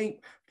 like, I can't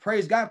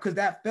praise God because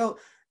that felt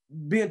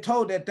being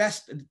told that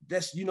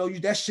that's you know,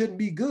 that shouldn't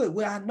be good.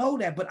 Well, I know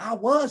that, but I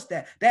was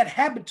that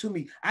happened to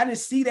me. I didn't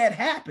see that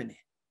happening.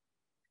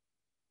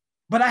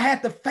 But I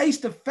had to face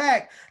the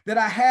fact that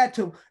I had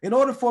to, in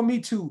order for me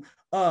to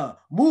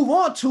move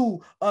on to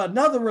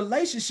another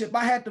relationship,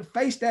 I had to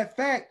face that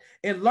fact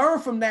and learn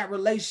from that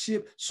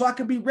relationship so I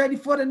could be ready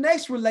for the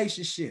next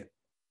relationship.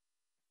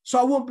 So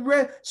I won't be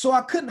ready. So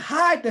I couldn't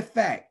hide the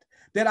fact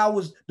that I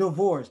was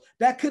divorced.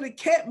 That could have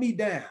kept me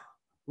down,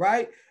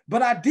 right?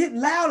 But I didn't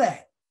allow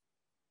that.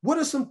 What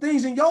are some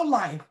things in your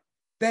life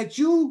that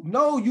you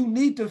know you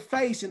need to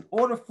face in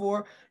order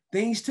for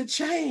things to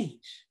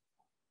change?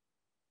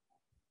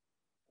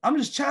 I'm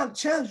just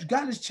challenging.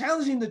 God is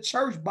challenging the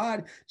church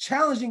body,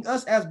 challenging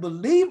us as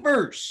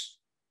believers.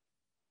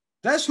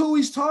 That's who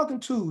he's talking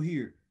to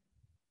here.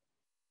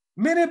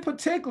 Men in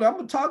particular, I'm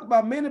going to talk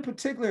about men in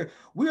particular.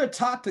 We are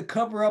taught to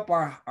cover up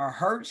our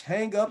hurts,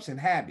 hang-ups, and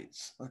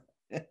habits.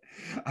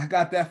 I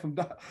got that from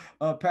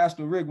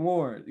Pastor Rick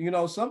Warren. You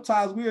know,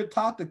 sometimes we are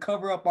taught to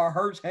cover up our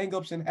hurts,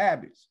 hang-ups, and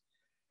habits.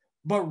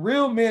 But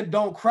real men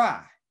don't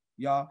cry,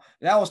 y'all.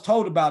 And I was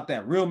told about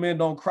that. Real men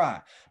don't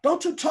cry.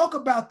 Don't you talk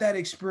about that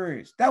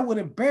experience. That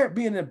would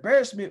be an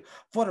embarrassment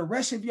for the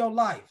rest of your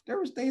life. There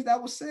was things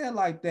that was said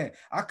like that.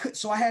 I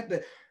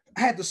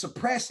had to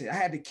suppress it. I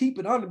had to keep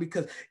it under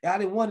because I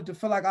didn't want it to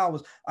feel like I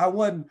was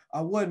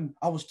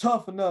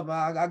tough enough.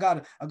 I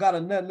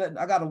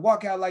gotta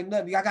walk out like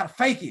nothing. I gotta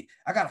fake it.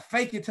 I gotta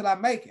fake it till I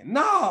make it.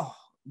 No,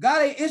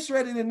 God ain't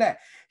interested in that.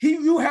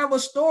 You have a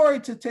story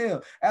to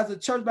tell as a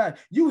church body.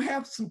 You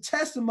have some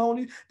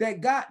testimony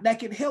that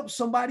can help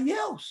somebody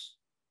else.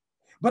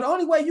 But the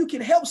only way you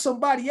can help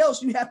somebody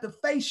else, you have to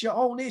face your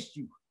own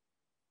issue.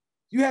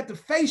 You have to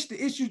face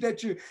the issues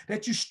that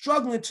you're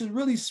struggling to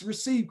really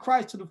receive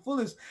Christ to the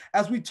fullest,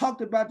 as we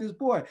talked about this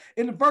boy.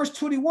 In verse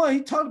 21,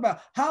 he talked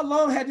about how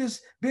long had this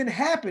been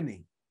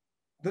happening?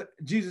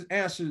 Jesus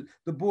answered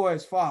the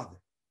boy's father.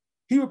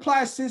 He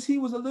replied, since he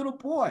was a little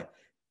boy.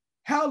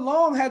 How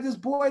long had this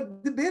boy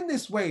been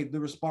this way? The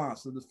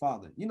response of the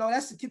father. You know,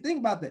 that's the thing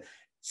about that.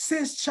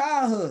 Since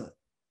childhood.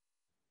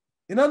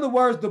 In other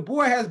words, the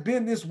boy has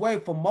been this way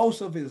for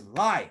most of his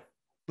life,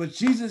 but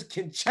Jesus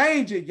can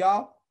change it,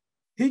 y'all.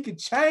 He can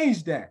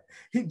change that.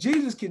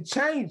 Jesus can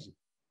change it.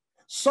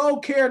 Soul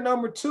care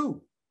number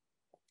 2.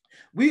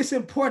 It's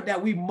important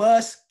that we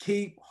must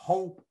keep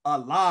hope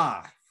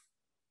alive.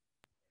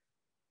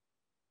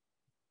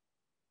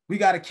 We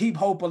got to keep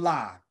hope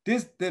alive.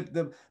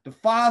 The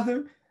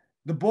father,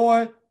 the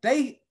boy,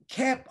 they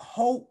kept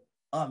hope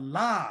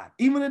alive.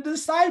 Even the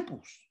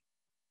disciples,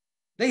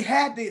 they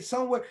had to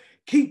somewhere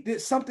keep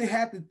this. Something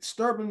had to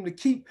disturb them to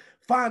keep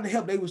finding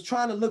help. They was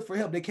trying to look for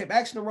help. They kept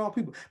asking the wrong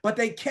people, but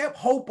they kept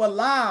hope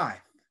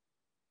alive.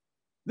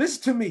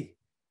 Listen to me.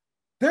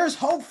 There's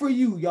hope for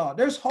you, y'all.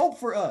 There's hope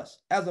for us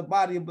as a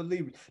body of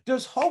believers.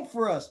 There's hope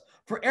for us,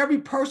 for every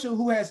person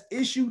who has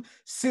issues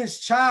since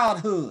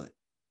childhood.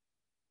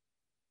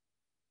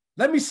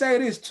 Let me say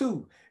this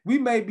too. You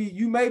may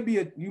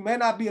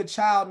not be a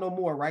child no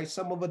more, right?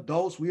 Some of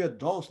adults, we're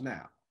adults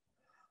now.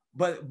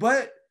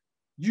 But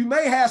you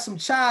may have some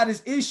childish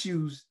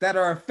issues that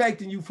are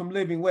affecting you from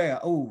living well.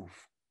 Oh,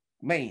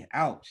 man,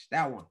 ouch,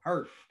 that one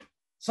hurt.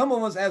 Some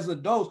of us as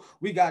adults,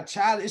 we got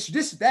childish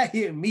issues. That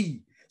hit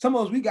me. Some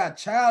of us, we got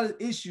childish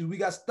issues. We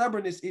got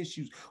stubbornness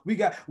issues.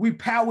 We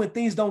power when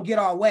things don't get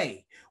our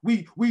way.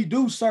 We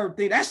do certain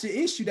things. That's the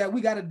issue that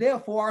we got to deal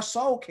for our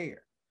soul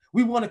care.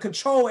 We want to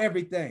control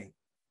everything.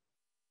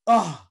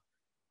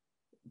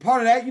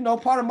 Part of that, you know,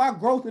 part of my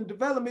growth and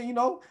development, you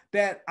know,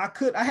 that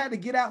I had to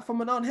get out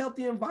from an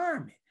unhealthy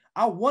environment.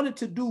 I wanted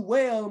to do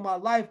well in my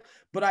life,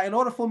 but in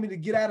order for me to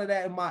get out of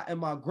that in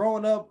my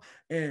growing up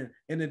and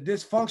in a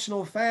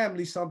dysfunctional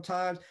family,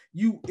 sometimes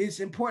it's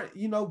important,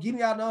 you know,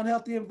 getting out of an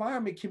unhealthy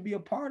environment can be a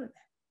part of that.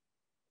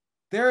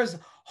 There is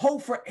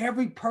hope for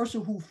every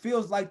person who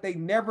feels like they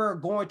never are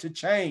going to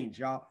change,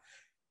 y'all,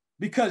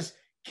 because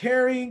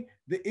carrying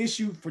the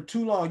issue for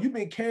too long, you've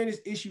been carrying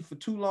this issue for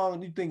too long,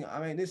 and you think,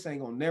 I mean, this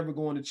ain't gonna never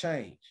going to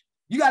change.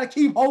 You got to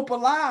keep hope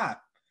alive.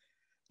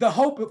 The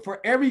hope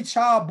for every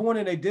child born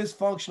in a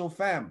dysfunctional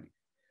family.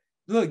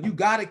 Look, you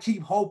got to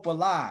keep hope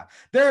alive.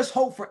 There's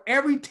hope for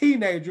every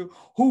teenager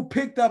who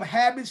picked up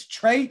habits,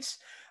 traits,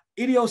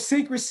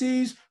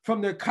 idiosyncrasies from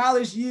their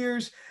college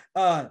years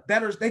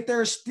that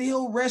they're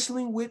still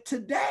wrestling with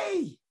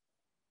today.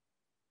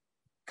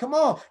 Come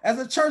on, as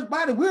a church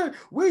body, we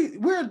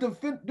are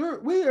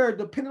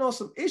depending on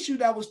some issue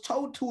that was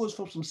told to us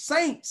from some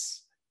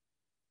saints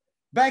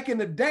back in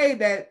the day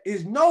that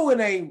is no, it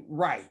ain't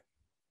right.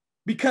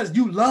 Because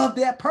you love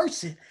that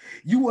person.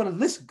 You want to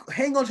listen,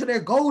 hang on to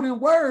their golden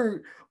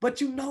word, but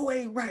you know it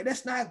ain't right.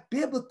 That's not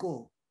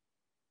biblical.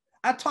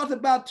 I talked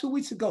about 2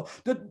 weeks ago,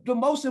 the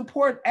most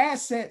important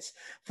assets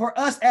for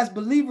us as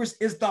believers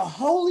is the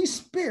Holy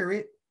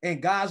Spirit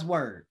and God's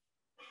word.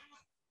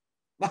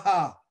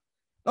 Wow.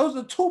 Those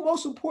are the two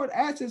most important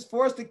assets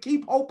for us to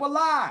keep hope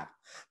alive.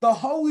 The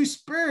Holy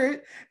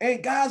Spirit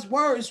and God's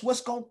word is what's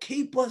going to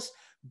keep us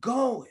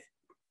going.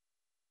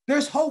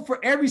 There's hope for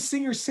every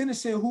senior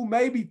citizen who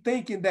may be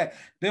thinking that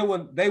they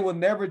will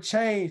never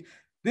change.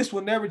 This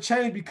will never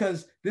change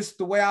because this is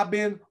the way I've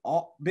been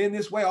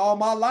this way all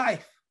my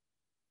life.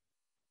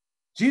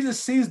 Jesus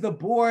sees the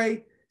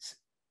boy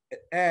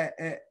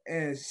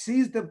and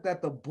sees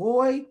that the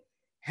boy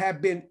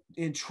had been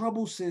in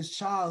trouble since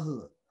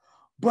childhood.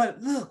 But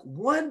look,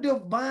 one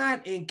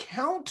divine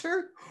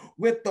encounter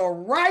with the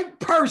right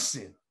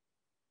person.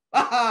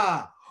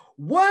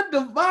 One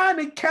divine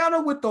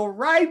encounter with the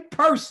right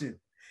person.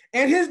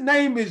 And his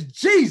name is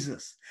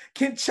Jesus,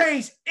 can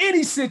change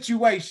any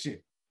situation.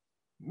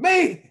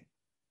 Man,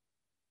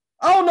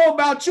 I don't know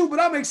about you, but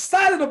I'm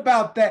excited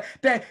about that.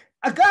 That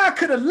a God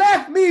could have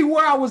left me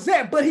where I was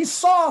at, but he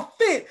saw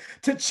fit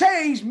to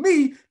change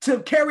me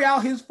to carry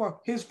out his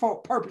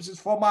purposes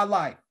for my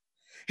life.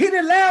 He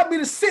didn't allow me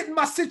to sit in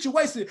my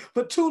situation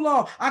for too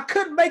long. I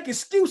couldn't make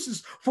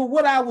excuses for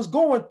what I was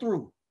going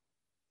through.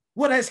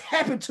 What has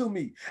happened to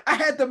me. I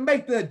had to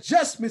make the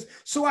adjustments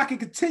so I can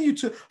continue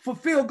to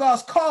fulfill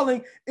God's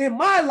calling in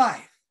my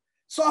life.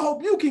 So I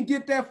hope you can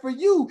get that for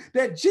you,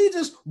 that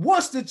Jesus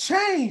wants to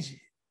change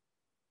it.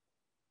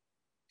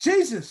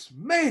 Jesus,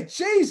 man,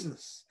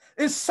 Jesus.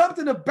 It's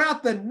something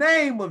about the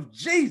name of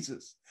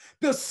Jesus.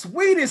 The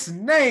sweetest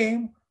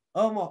name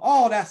of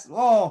all. That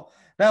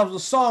was a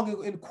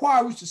song in the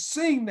choir. We used to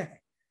sing that.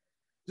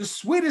 The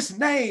sweetest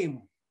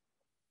name,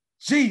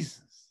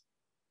 Jesus.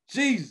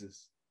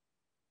 Jesus.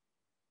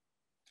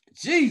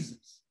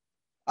 Jesus.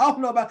 I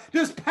don't know about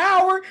there's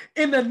power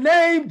in the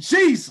name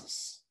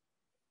Jesus.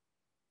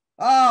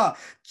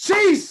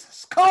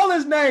 Jesus. Call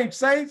his name,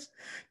 saints.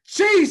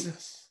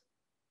 Jesus.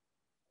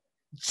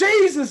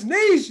 Jesus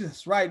needs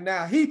us right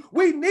now.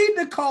 We need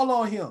to call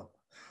on him.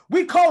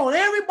 We call on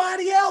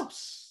everybody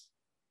else.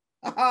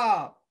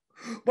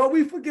 But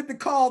we forget to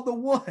call the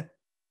one.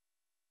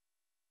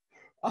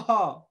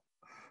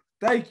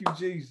 Thank you,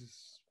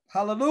 Jesus.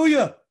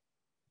 Hallelujah.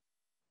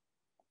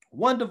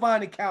 One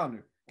divine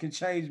encounter can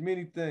change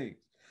many things.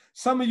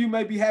 Some of you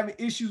may be having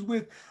issues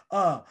with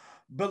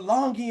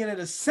belonging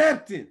and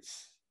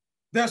acceptance.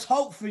 There's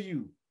hope for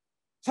you.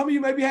 Some of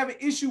you may be having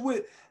issue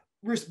with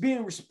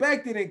being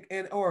respected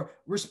or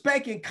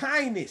respect and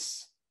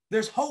kindness.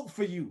 There's hope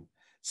for you.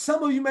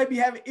 Some of you may be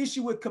having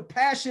issue with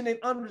compassion and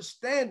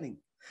understanding.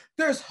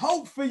 There's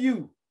hope for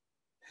you.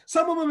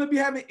 Some of them may be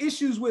having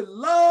issues with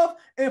love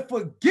and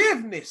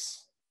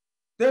forgiveness.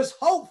 There's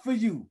hope for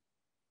you.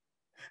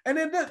 And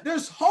then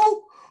there's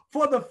hope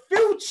for the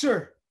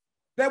future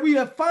that we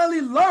have finally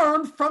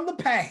learned from the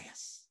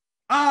past.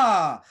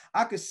 I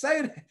could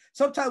say that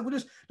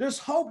sometimes there's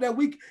hope that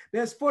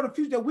there's for the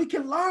future that we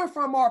can learn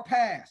from our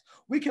past.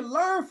 We can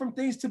learn from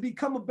things to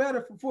become a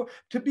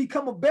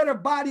better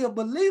body of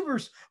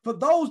believers for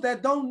those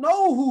that don't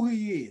know who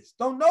he is,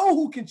 don't know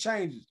who can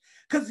change us.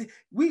 Because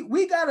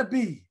we gotta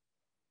be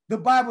the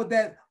Bible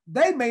that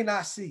they may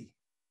not see.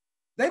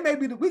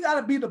 We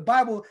gotta be the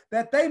Bible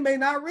that they may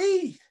not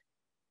read.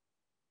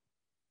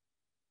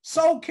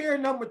 Soul care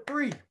number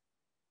 3.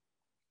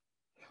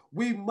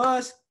 We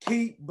must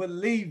keep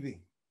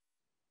believing.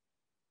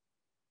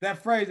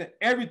 That phrase that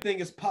everything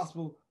is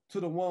possible to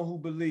the one who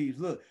believes.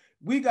 Look,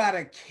 we got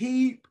to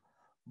keep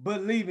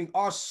believing.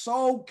 Our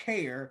soul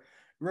care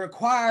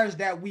requires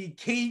that we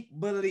keep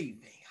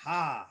believing.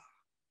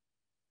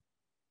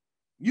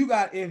 You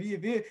got,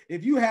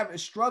 if you have a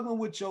struggling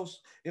with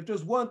if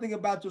there's one thing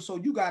about your soul,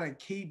 you got to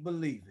keep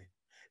believing.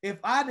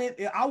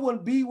 I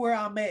wouldn't be where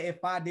I'm at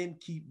if I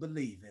didn't keep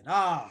believing.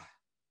 I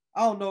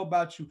don't know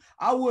about you.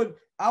 I would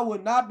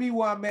not be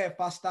where I'm at if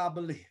I stopped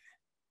believing.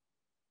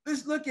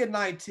 Let's look at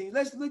 19.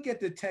 Let's look at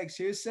the text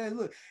here.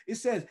 It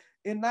says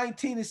in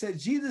 19, it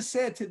says, Jesus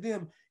said to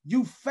them,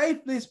 you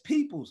faithless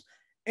peoples,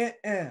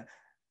 and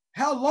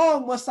how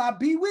long must I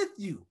be with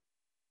you?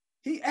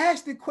 He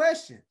asked the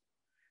question,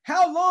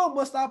 how long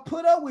must I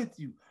put up with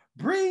you?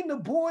 Bring the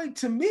boy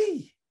to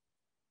me.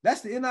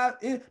 That's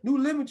the New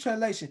Living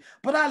Translation.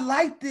 But I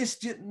like this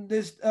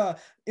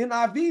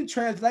NIV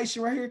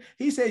translation right here.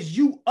 He says,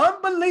 you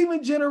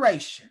unbelieving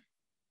generation.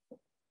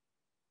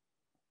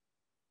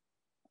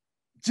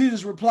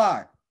 Jesus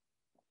replied,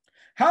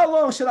 How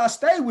long should I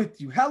stay with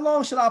you? How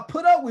long should I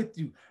put up with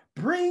you?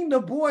 Bring the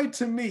boy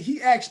to me.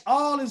 He asked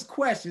all his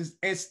questions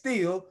and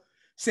still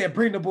said,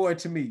 bring the boy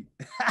to me.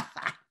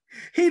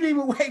 He didn't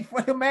even wait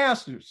for them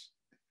answers.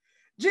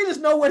 Jesus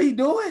know what he's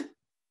doing.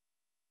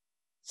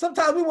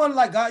 Sometimes we want to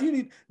like, God, you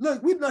need,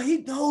 look, we know he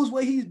knows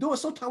what he's doing.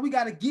 Sometimes we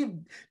got to give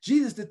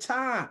Jesus the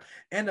time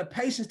and the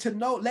patience to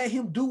know, let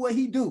him do what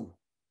he do.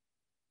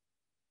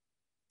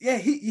 Yeah,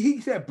 he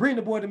said, bring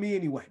the boy to me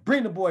anyway.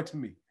 Bring the boy to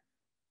me.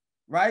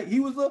 Right? He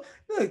was, look,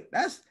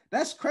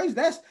 that's crazy.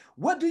 That's,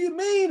 what do you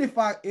mean if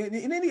I, and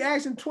then he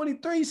asks in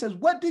 23, he says,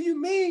 what do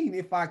you mean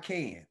if I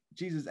can?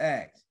 Jesus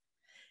asks.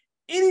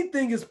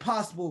 Anything is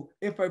possible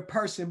if a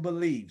person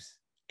believes.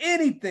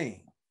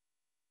 Anything.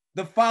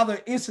 The father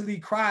instantly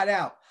cried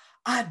out,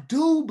 I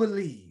do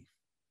believe,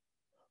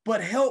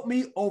 but help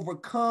me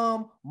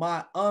overcome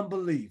my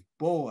unbelief.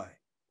 Boy,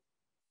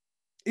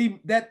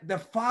 that the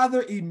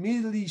father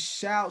immediately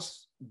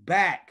shouts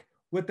back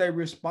with a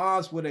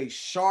response with a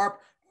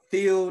sharp,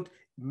 filled,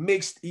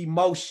 mixed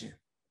emotion.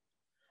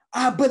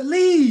 I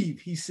believe,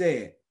 he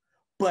said,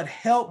 but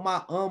help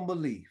my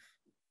unbelief.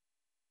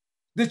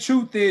 The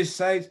truth is,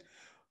 saints,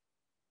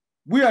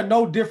 we are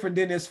no different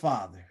than his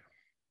father.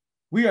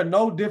 We are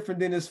no different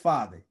than his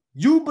father.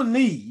 You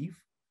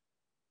believe,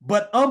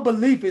 but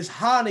unbelief is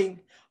haunting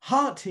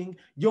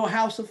your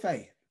house of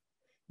faith.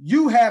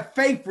 You have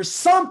faith for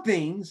some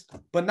things,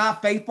 but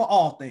not faith for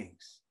all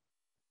things.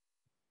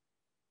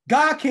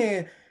 God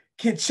can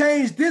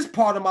change this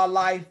part of my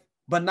life,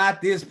 but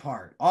not this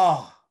part.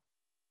 Oh,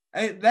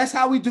 that's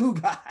how we do,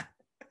 God.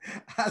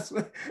 I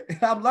swear,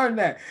 I'm learning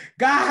that.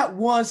 God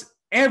wants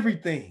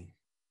everything.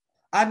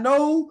 I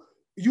know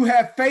you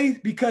have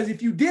faith, because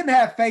if you didn't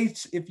have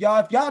faith, if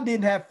y'all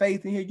didn't have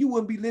faith in here, you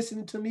wouldn't be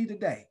listening to me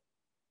today.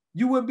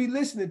 You wouldn't be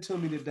listening to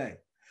me today.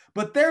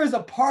 But there is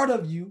a part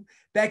of you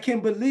that can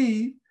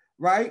believe,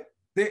 right?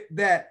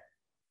 That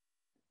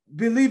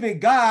believe in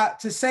God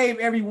to save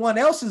everyone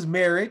else's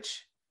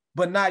marriage,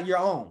 but not your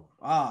own.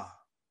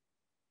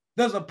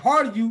 There's a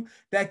part of you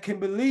that can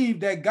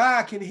believe that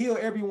God can heal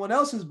everyone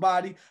else's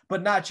body,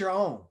 but not your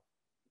own.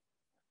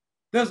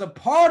 There's a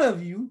part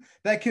of you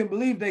that can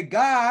believe that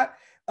God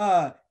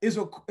is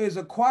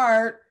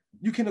acquired.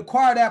 You can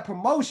acquire that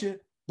promotion,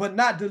 but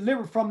not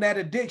deliver from that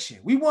addiction.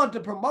 We want the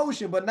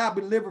promotion, but not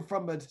deliver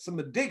from some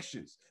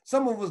addictions.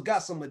 Some of us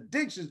got some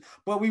addictions,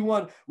 but we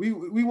want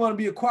to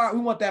be acquired.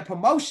 We want that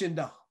promotion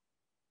though.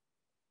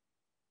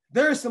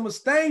 There is some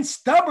sustained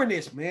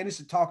stubbornness, man. This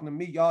is talking to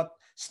me, y'all.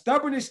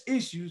 Stubbornness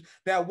issues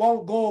that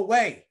won't go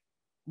away,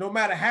 no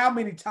matter how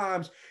many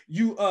times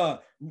you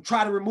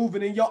try to remove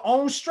it in your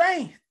own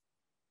strength.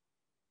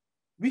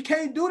 We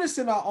can't do this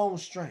in our own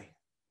strength.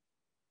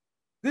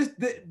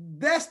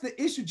 That's the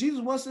issue.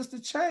 Jesus wants us to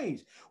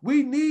change.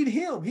 We need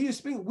him. He is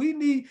speaking. We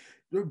need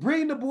to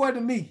bring the boy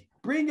to me.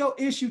 Bring your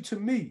issue to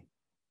me.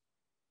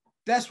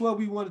 That's what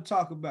we want to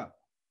talk about.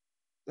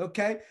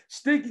 Okay?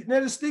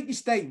 There's a sticky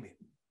statement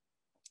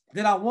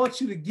that I want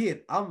you to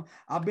get.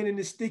 I've been in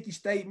this sticky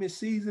statement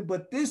season,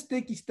 but this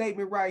sticky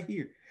statement right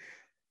here.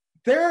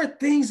 There are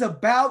things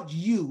about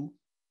you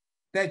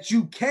that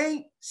you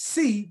can't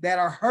see that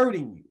are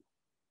hurting you.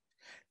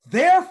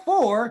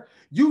 Therefore,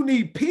 you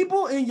need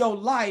people in your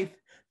life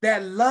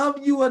that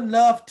love you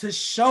enough to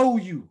show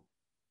you.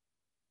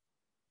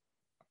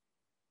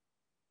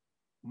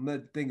 I'm going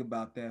to think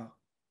about that.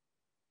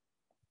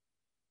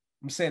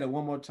 I'm saying it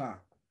one more time.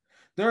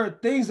 There are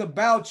things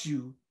about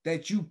you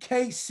that you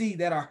can't see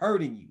that are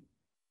hurting you.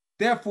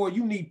 Therefore,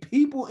 you need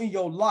people in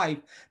your life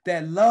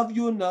that love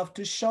you enough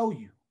to show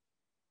you.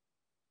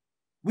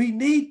 We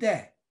need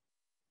that.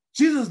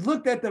 Jesus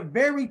looked at the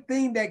very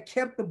thing that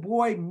kept the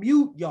boy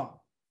mute, y'all.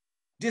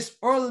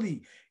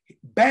 Disorderly,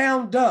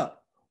 bound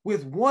up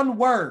with one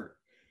word.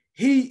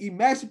 He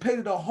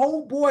emancipated the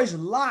whole boy's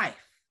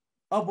life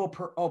of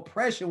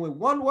oppression with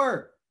one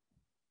word.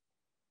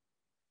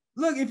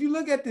 Look, if you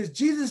look at this,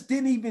 Jesus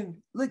didn't even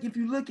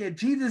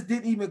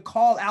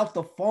call out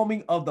the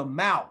foaming of the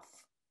mouth.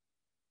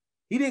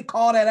 He didn't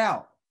call that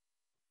out.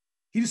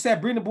 He just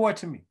said, bring the boy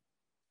to me.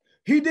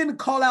 He didn't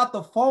call out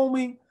the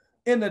foaming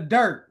in the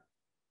dirt.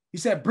 He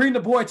said, bring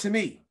the boy to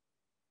me.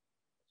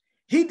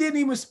 He didn't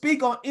even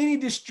speak on any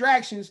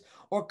distractions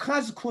or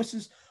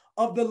consequences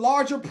of the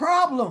larger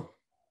problem.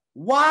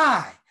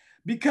 Why?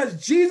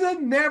 Because Jesus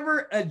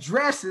never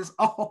addresses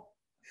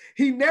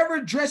he never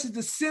addresses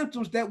the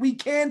symptoms that we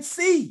can't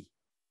see.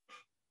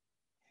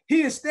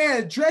 He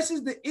instead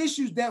addresses the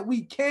issues that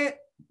we can't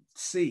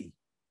see.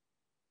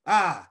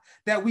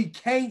 That we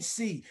can't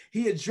see.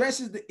 He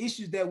addresses the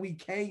issues that we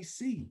can't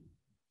see.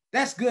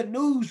 That's good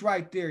news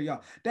right there,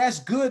 y'all. That's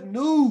good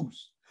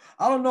news.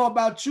 I don't know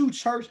about you,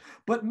 church,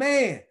 but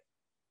man,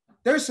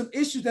 there's some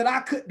issues that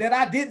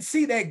I didn't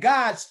see that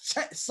God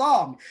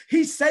saw me.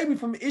 He saved me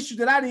from issues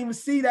that I didn't even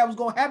see that was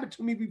going to happen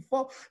to me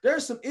before.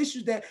 There's some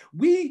issues that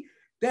he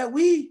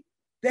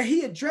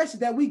addresses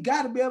that we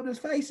got to be able to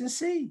face and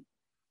see.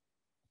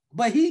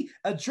 But he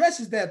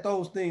addresses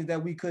those things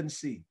that we couldn't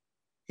see.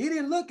 He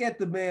didn't look at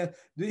the man.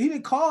 He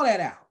didn't call that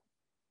out.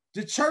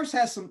 The church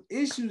has some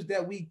issues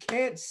that we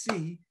can't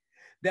see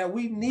that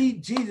we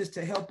need Jesus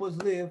to help us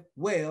live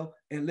well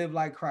and live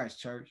like Christ,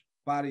 church,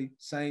 body,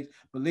 saints,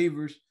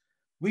 believers.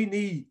 We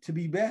need to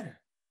be better.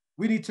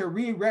 We need to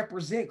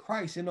re-represent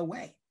Christ in a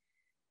way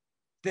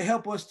to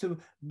help us to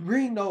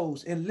bring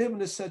those and live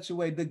in such a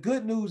way. The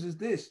good news is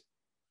this.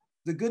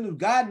 The good news,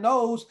 God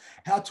knows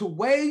how to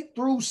wade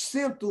through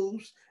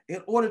symptoms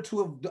in order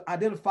to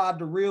identify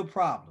the real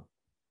problem.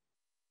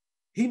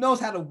 He knows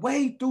how to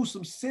wade through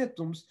some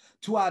symptoms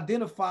to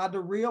identify the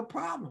real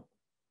problem.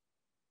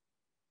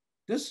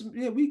 There's some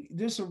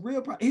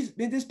real problems.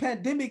 This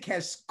pandemic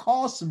has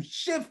caused some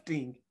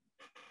shifting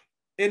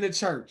in the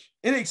church.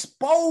 It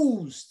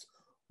exposed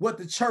what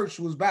the church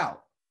was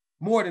about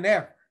more than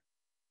ever.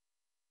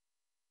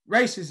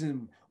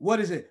 Racism,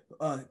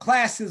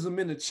 classism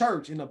in the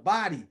church, in the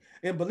body,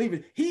 and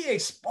believers. He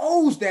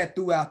exposed that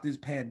throughout this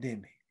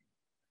pandemic.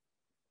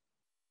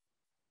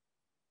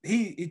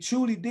 He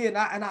truly did,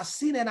 and I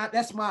see that.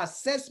 That's my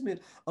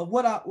assessment of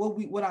what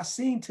I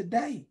seen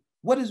today.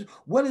 What is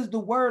the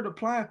word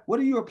applying? What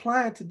are you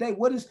applying today?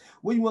 What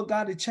you want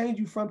God to change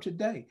you from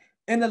today?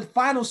 And the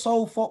final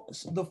soul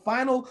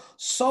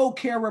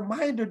care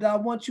reminder that I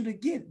want you to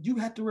get, you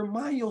have to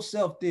remind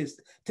yourself this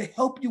to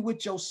help you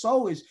with your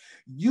soul is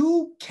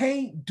you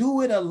can't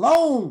do it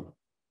alone.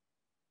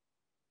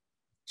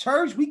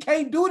 Church, we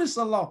can't do this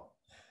alone.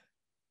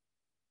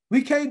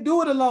 We can't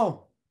do it alone.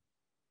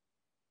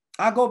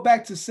 I go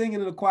back to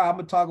singing in the choir. I'm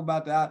gonna talk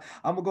about that.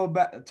 I'm gonna go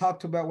back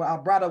talk about what I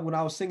brought up when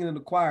I was singing in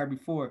the choir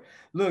before.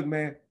 Look,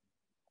 man,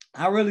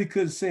 I really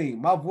couldn't sing.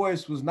 My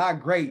voice was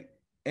not great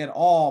at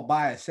all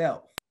by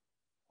itself,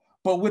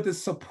 but with the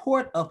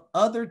support of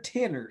other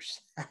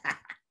tenors,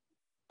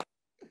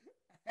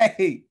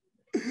 hey,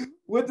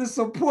 with the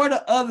support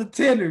of other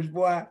tenors,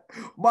 boy,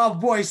 my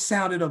voice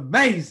sounded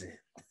amazing.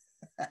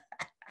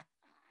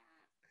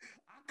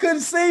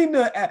 Couldn't sing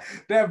that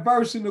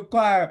verse in the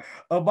choir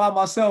by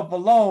myself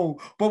alone,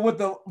 but with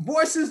the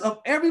voices of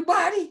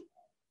everybody,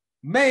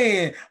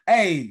 man,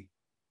 hey,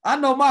 I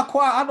know my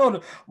choir, I know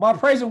my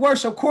praise and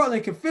worship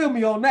Cortland can feel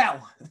me on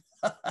that one.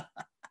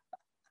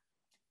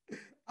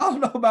 I don't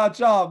know about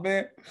y'all,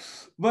 man,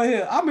 but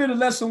here, I'm here to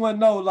let someone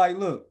know, like,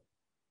 look,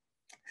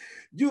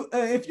 you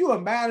if you're a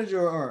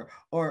manager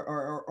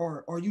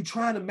or you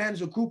trying to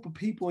manage a group of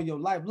people in your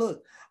life,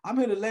 look, I'm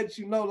here to let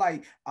you know,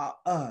 like,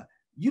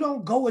 you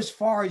don't go as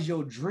far as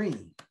your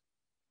dream.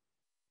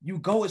 You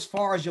go as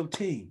far as your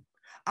team.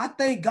 I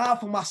thank God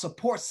for my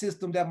support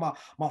system, that my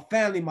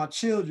family, my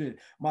children,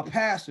 my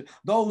pastor,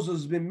 those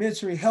who's been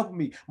mentoring, helping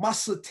me. My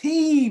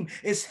team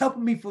is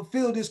helping me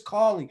fulfill this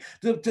calling.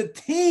 The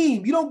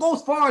team, you don't go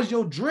as far as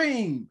your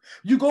dream.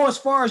 You go as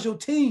far as your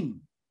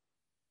team.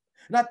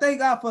 And I thank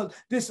God for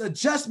this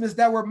adjustments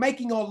that we're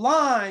making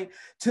online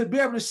to be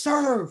able to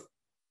serve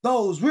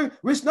those.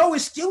 There's no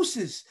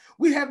excuses.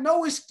 We have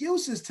no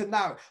excuses to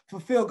not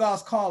fulfill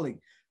God's calling.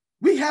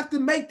 We have to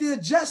make the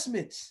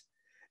adjustments.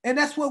 And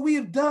that's what we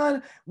have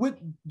done with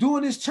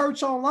doing this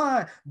church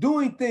online,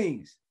 doing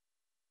things.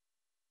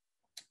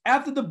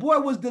 After the boy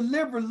was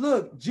delivered,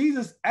 look,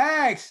 Jesus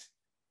asked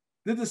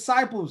the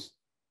disciples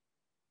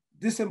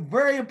this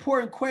very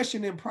important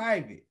question in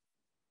private.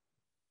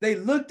 They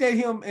looked at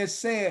him and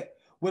said,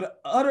 with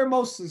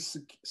uttermost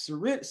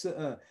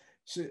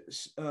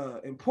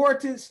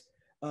importance,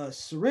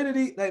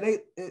 serenity,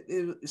 like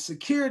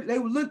security, they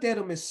looked at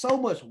him as so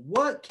much.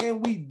 What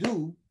can we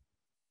do?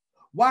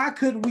 Why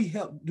couldn't we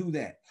help do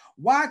that?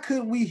 Why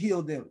couldn't we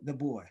heal the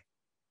boy?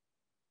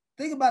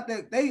 Think about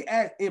that. They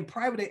asked in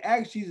private, they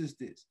asked Jesus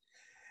this.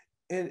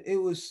 And it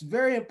was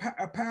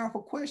a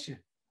powerful question.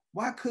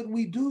 Why couldn't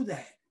we do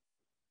that?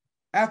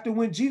 After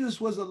when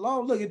Jesus was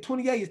alone, look, in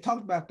 28, it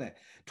talked about that.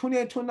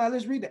 28, 29,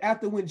 let's read it.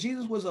 After when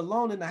Jesus was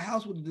alone in the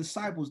house with the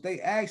disciples, they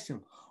asked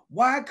him,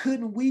 why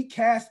couldn't we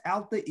cast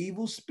out the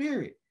evil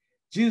spirit?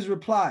 Jesus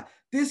replied,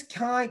 this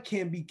kind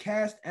can be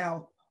cast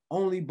out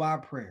only by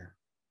prayer.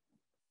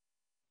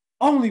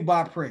 Only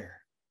by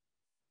prayer.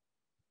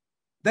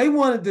 They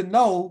wanted to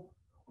know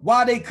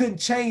why they couldn't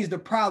change the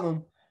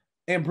problem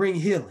and bring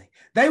healing.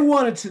 They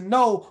wanted to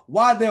know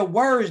why their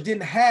words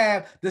didn't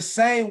have the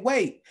same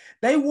weight.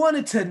 They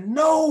wanted to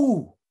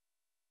know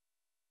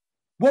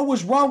what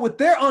was wrong with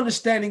their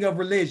understanding of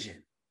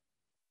religion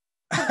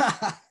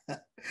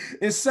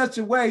in such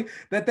a way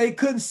that they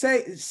couldn't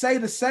say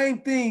the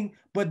same thing,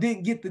 but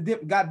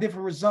got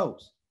different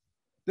results.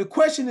 The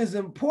question is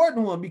an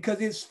important one because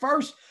it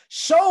first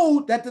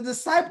showed that the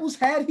disciples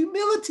had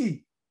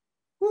humility.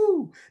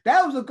 Woo,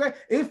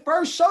 it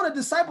first showed that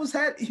disciples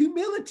had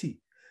humility.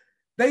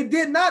 They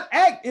did not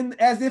act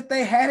as if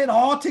they had it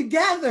all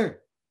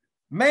together.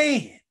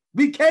 Man,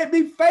 we can't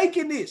be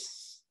faking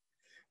this.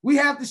 We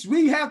have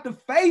to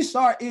face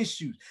our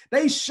issues.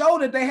 They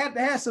showed that they had to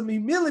have some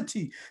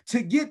humility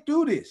to get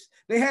through this.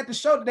 They had to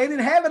show that they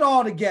didn't have it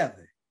all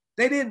together.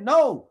 They didn't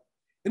know.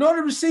 In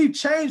order to receive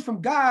change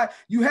from God,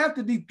 you have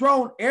to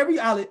dethrone every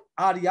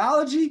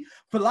ideology,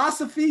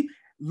 philosophy,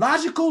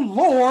 logical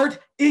Lord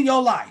in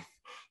your life.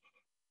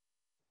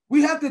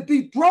 We have to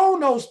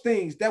dethrone those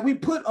things that we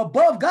put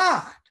above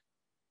God.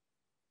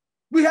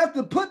 We have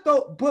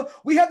to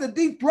we have to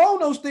dethrone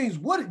those things.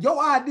 What your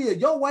idea,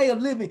 your way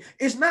of living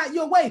is not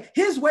your way.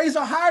 His ways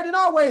are higher than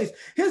our ways.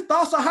 His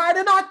thoughts are higher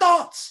than our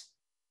thoughts.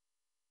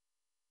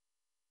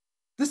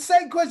 The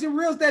second question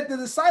reveals that the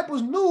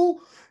disciples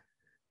knew.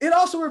 It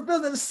also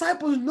reveals that the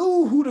disciples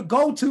knew who to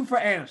go to for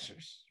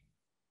answers.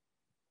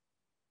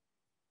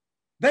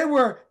 They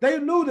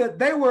knew that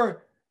they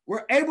were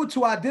able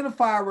to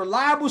identify a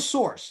reliable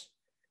source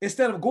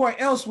instead of going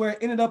elsewhere,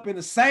 ended up in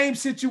the same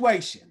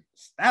situation.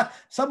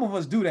 Some of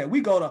us do that.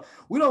 We go to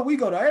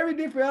every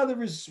different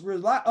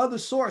other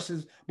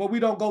sources, but we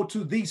don't go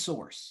to the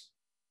source.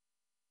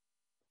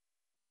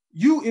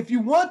 If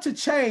you want to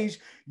change,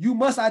 you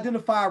must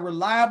identify a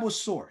reliable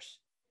source.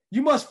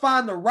 You must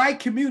find the right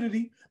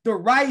community, the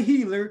right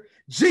healer,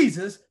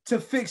 Jesus, to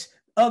fix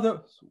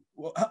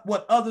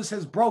what others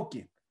has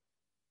broken.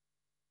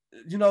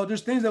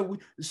 There's things that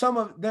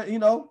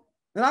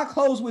and I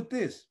close with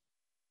this.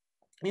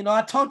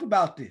 I talked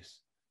about this.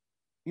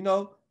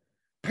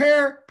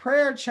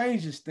 Prayer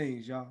changes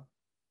things, y'all.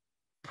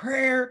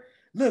 Prayer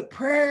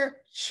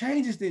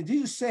changes things.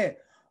 Jesus said,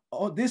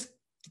 this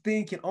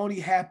thing can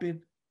only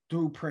happen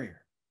through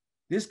prayer.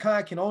 This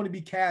kind can only be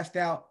cast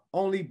out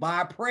only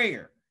by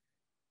prayer.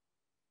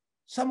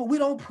 We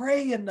don't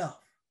pray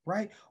enough,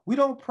 right? We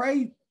don't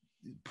pray.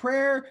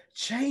 Prayer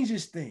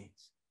changes things.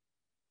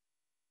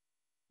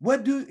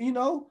 What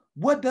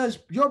does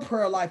your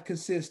prayer life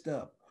consist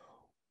of?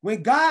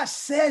 When God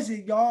says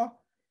it, y'all,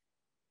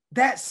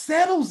 that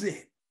settles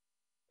it.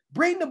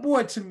 Bring the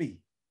boy to me.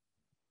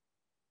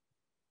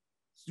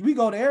 We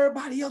go to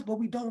everybody else, but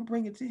we don't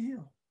bring it to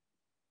him.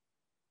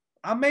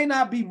 I may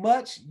not be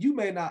much,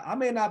 I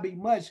may not be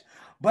much,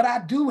 but I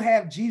do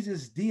have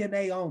Jesus'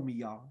 DNA on me,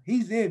 y'all.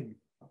 He's in me.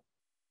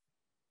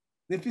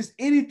 If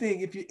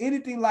you're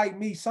anything like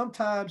me,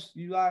 sometimes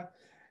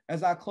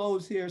as I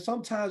close here,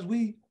 sometimes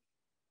we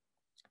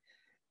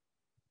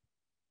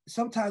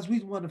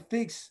want to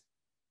fix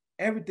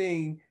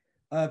everything.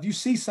 If you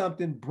see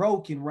something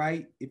broken,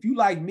 right? If you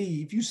like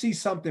me, if you see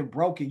something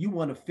broken, you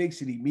want to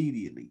fix it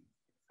immediately.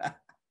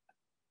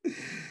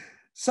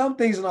 Some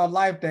things in our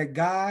life that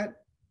God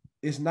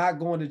is not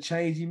going to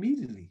change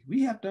immediately.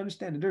 We have to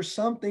understand that there's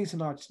some things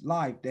in our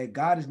life that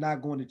God is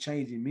not going to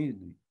change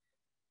immediately.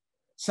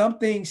 Some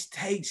things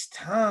takes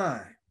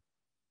time,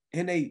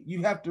 and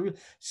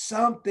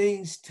some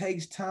things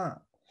takes time.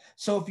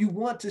 So if you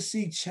want to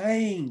see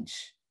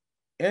change,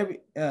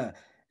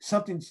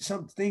 some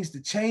things to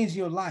change in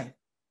your life,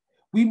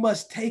 we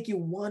must take it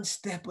one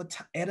step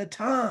at a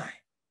time.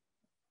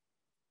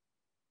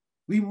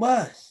 We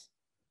must.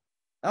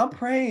 I'm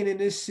praying in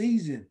this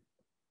season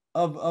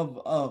of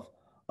a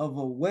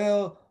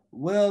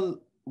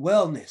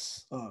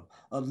wellness, of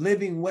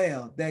living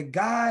well,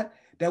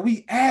 that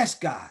we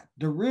ask God,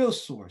 the real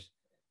source,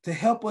 to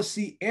help us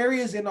see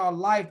areas in our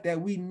life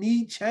that we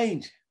need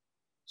change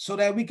so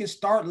that we can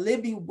start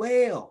living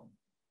well.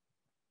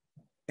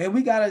 And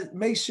we got to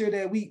make sure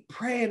that we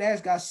pray and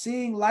ask God,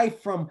 seeing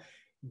life from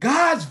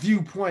God's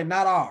viewpoint,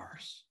 not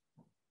ours.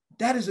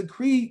 That is a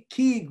key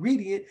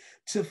ingredient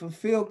to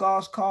fulfill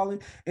God's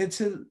calling and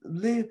to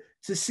live,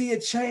 to see a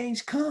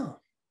change come.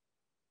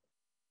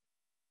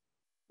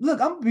 Look,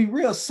 I'm gonna be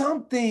real.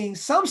 Some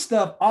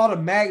stuff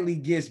automatically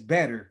gets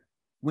better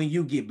when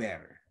you get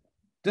better.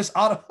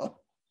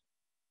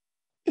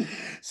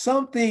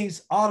 Some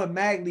things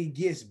automatically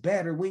gets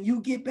better when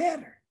you get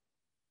better.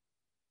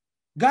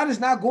 God is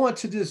not going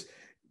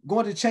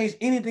to change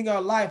anything in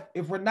our life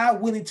if we're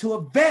not willing to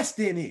invest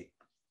in it.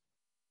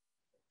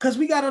 Because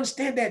we got to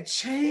understand that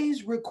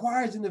change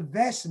requires an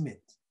investment.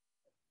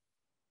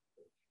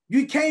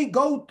 You can't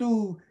go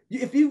through,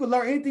 if you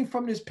learn anything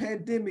from this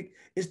pandemic,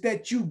 is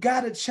that you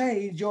got to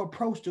change your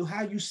approach to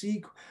how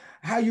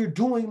you're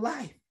doing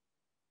life.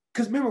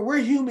 Because remember, we're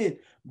human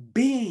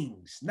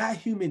beings, not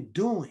human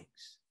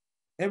doings.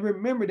 And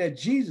remember that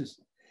Jesus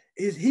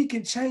he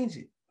can change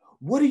it.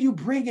 What are you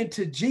bringing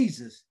to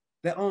Jesus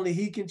that only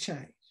he can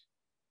change?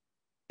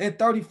 In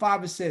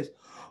 35, it says,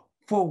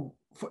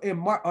 in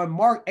Mark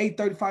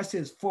 8:35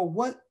 says, for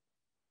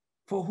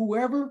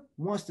whoever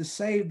wants to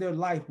save their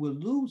life will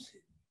lose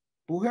it.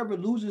 But whoever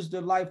loses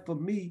their life for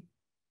me,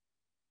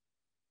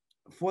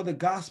 for the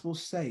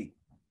gospel's sake,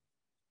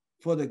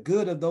 for the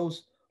good of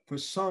those, for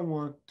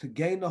someone to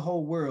gain the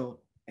whole world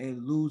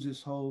and lose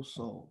his whole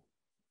soul.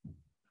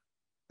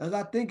 As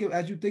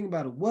you think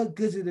about it, what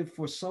good is it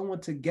for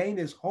someone to gain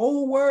his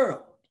whole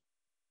world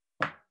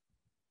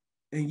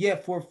and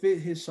yet forfeit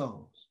his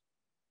souls?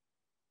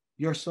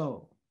 Your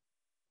soul.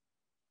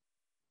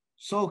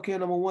 Soul care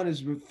number one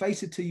is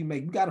face it till you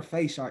make. We got to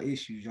face our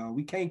issues, y'all.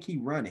 We can't keep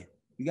running.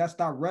 We got to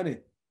stop running.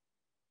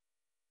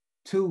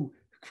 2,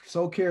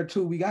 soul care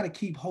 2, we got to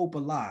keep hope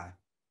alive.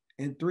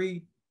 And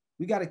 3,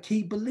 we got to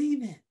keep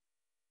believing.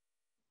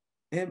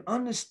 And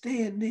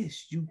understand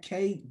this, you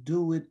can't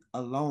do it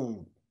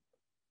alone.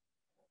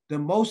 The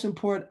most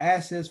important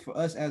assets for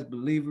us as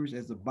believers,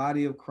 as the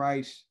body of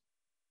Christ,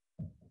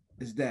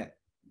 is that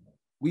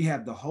we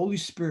have the Holy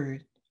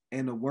Spirit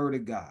and the Word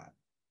of God.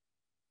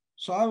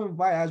 So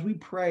as we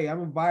pray,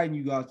 I'm inviting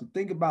you guys to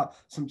think about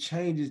some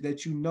changes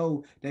that you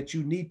know that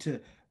you need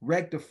to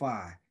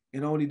rectify,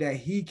 and only that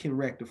he can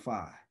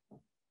rectify.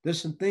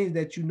 There's some things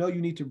that you know you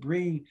need to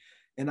bring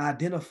and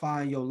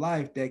identify in your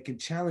life that can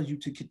challenge you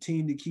to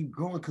continue to keep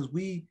growing, because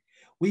we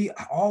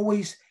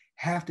always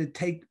have to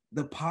take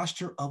the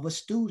posture of a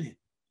student.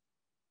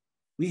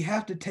 We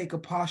have to take a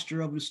posture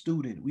of a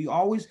student. We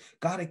always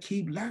got to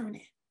keep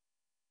learning.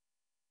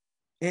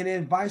 And it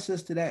invites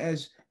us to that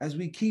as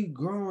we keep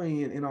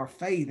growing in our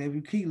faith, and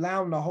we keep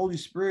allowing the Holy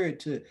Spirit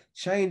to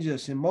change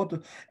us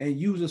and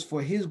use us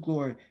for his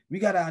glory. We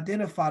got to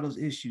identify those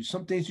issues.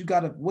 Some things you got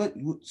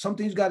to some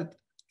things you got to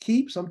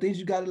keep, some things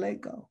you got to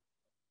let go.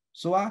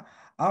 So I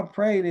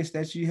pray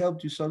that you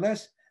helped you. So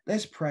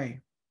let's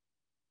pray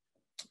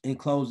and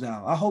close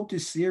out. I hope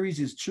this series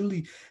is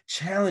truly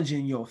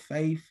challenging your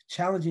faith,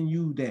 challenging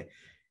you that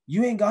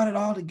you ain't got it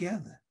all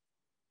together.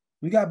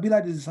 We got to be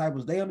like the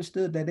disciples. They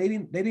understood that they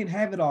didn't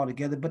have it all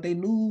together, but they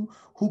knew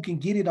who can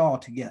get it all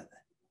together.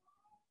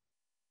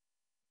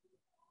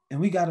 And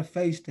we got to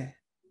face that.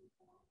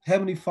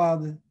 Heavenly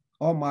Father,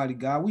 Almighty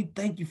God, we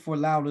thank you for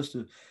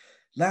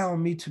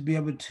allowing me to be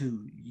able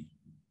to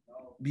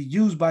be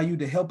used by you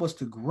to help us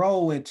to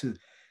grow and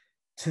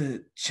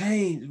to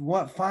change,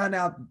 find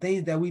out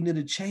things that we need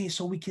to change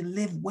so we can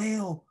live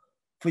well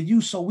for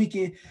you, so we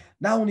can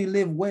not only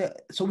live well,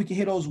 so we can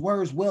hear those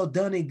words, well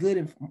done and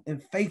good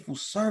and faithful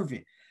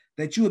servant,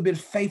 that you have been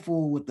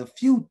faithful with a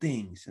few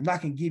things and I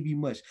can give you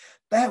much.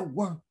 That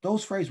word,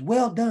 those phrases,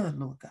 well done,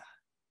 Lord God.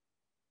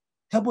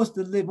 Help us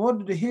to live. In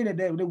order to hear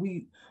that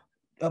we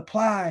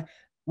apply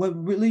what it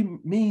really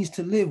means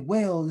to live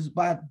well is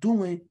by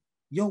doing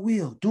your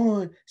will,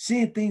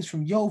 seeing things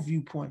from your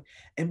viewpoint,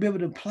 and be able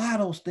to apply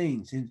those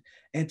things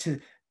and to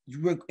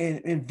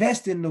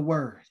invest in the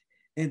word,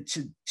 and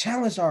to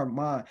challenge our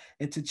mind,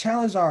 and to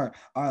challenge our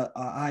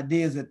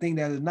ideas, that thing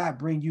that does not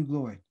bring you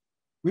glory.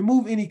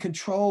 Remove any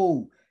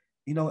control.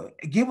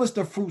 Give us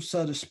the fruits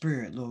of the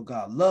Spirit, Lord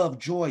God. Love,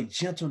 joy,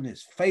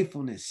 gentleness,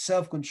 faithfulness,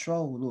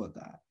 self-control, Lord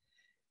God.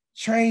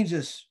 Change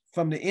us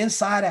from the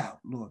inside out,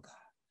 Lord God.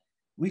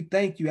 We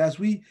thank you as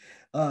we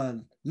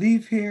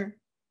leave here,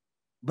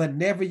 but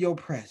never your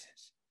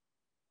presence.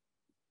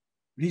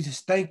 We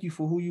just thank you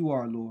for who you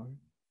are, Lord.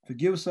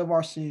 Forgive us of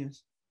our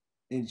sins.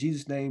 In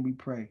Jesus' name we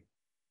pray.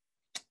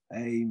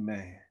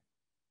 Amen.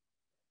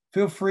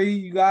 Feel free,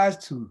 you guys,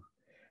 to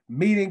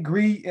meet and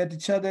greet at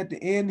each other at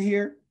the end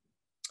here.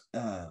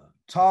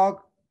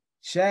 Talk,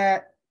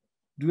 chat,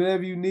 do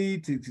whatever you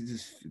need to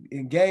just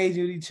engage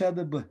with each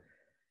other. But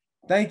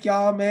thank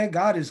y'all, man.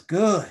 God is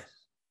good.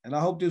 And I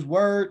hope this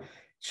word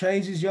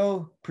changes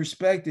your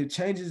perspective,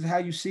 changes how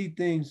you see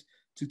things,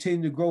 to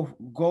continue to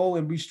grow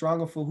and be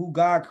stronger for who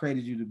God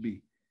created you to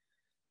be.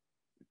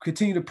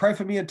 Continue to pray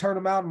for me and turn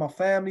them out and my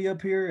family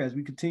up here as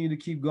we continue to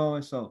keep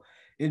going. So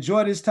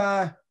enjoy this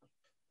time.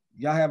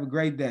 Y'all have a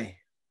great day.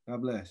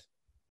 God bless.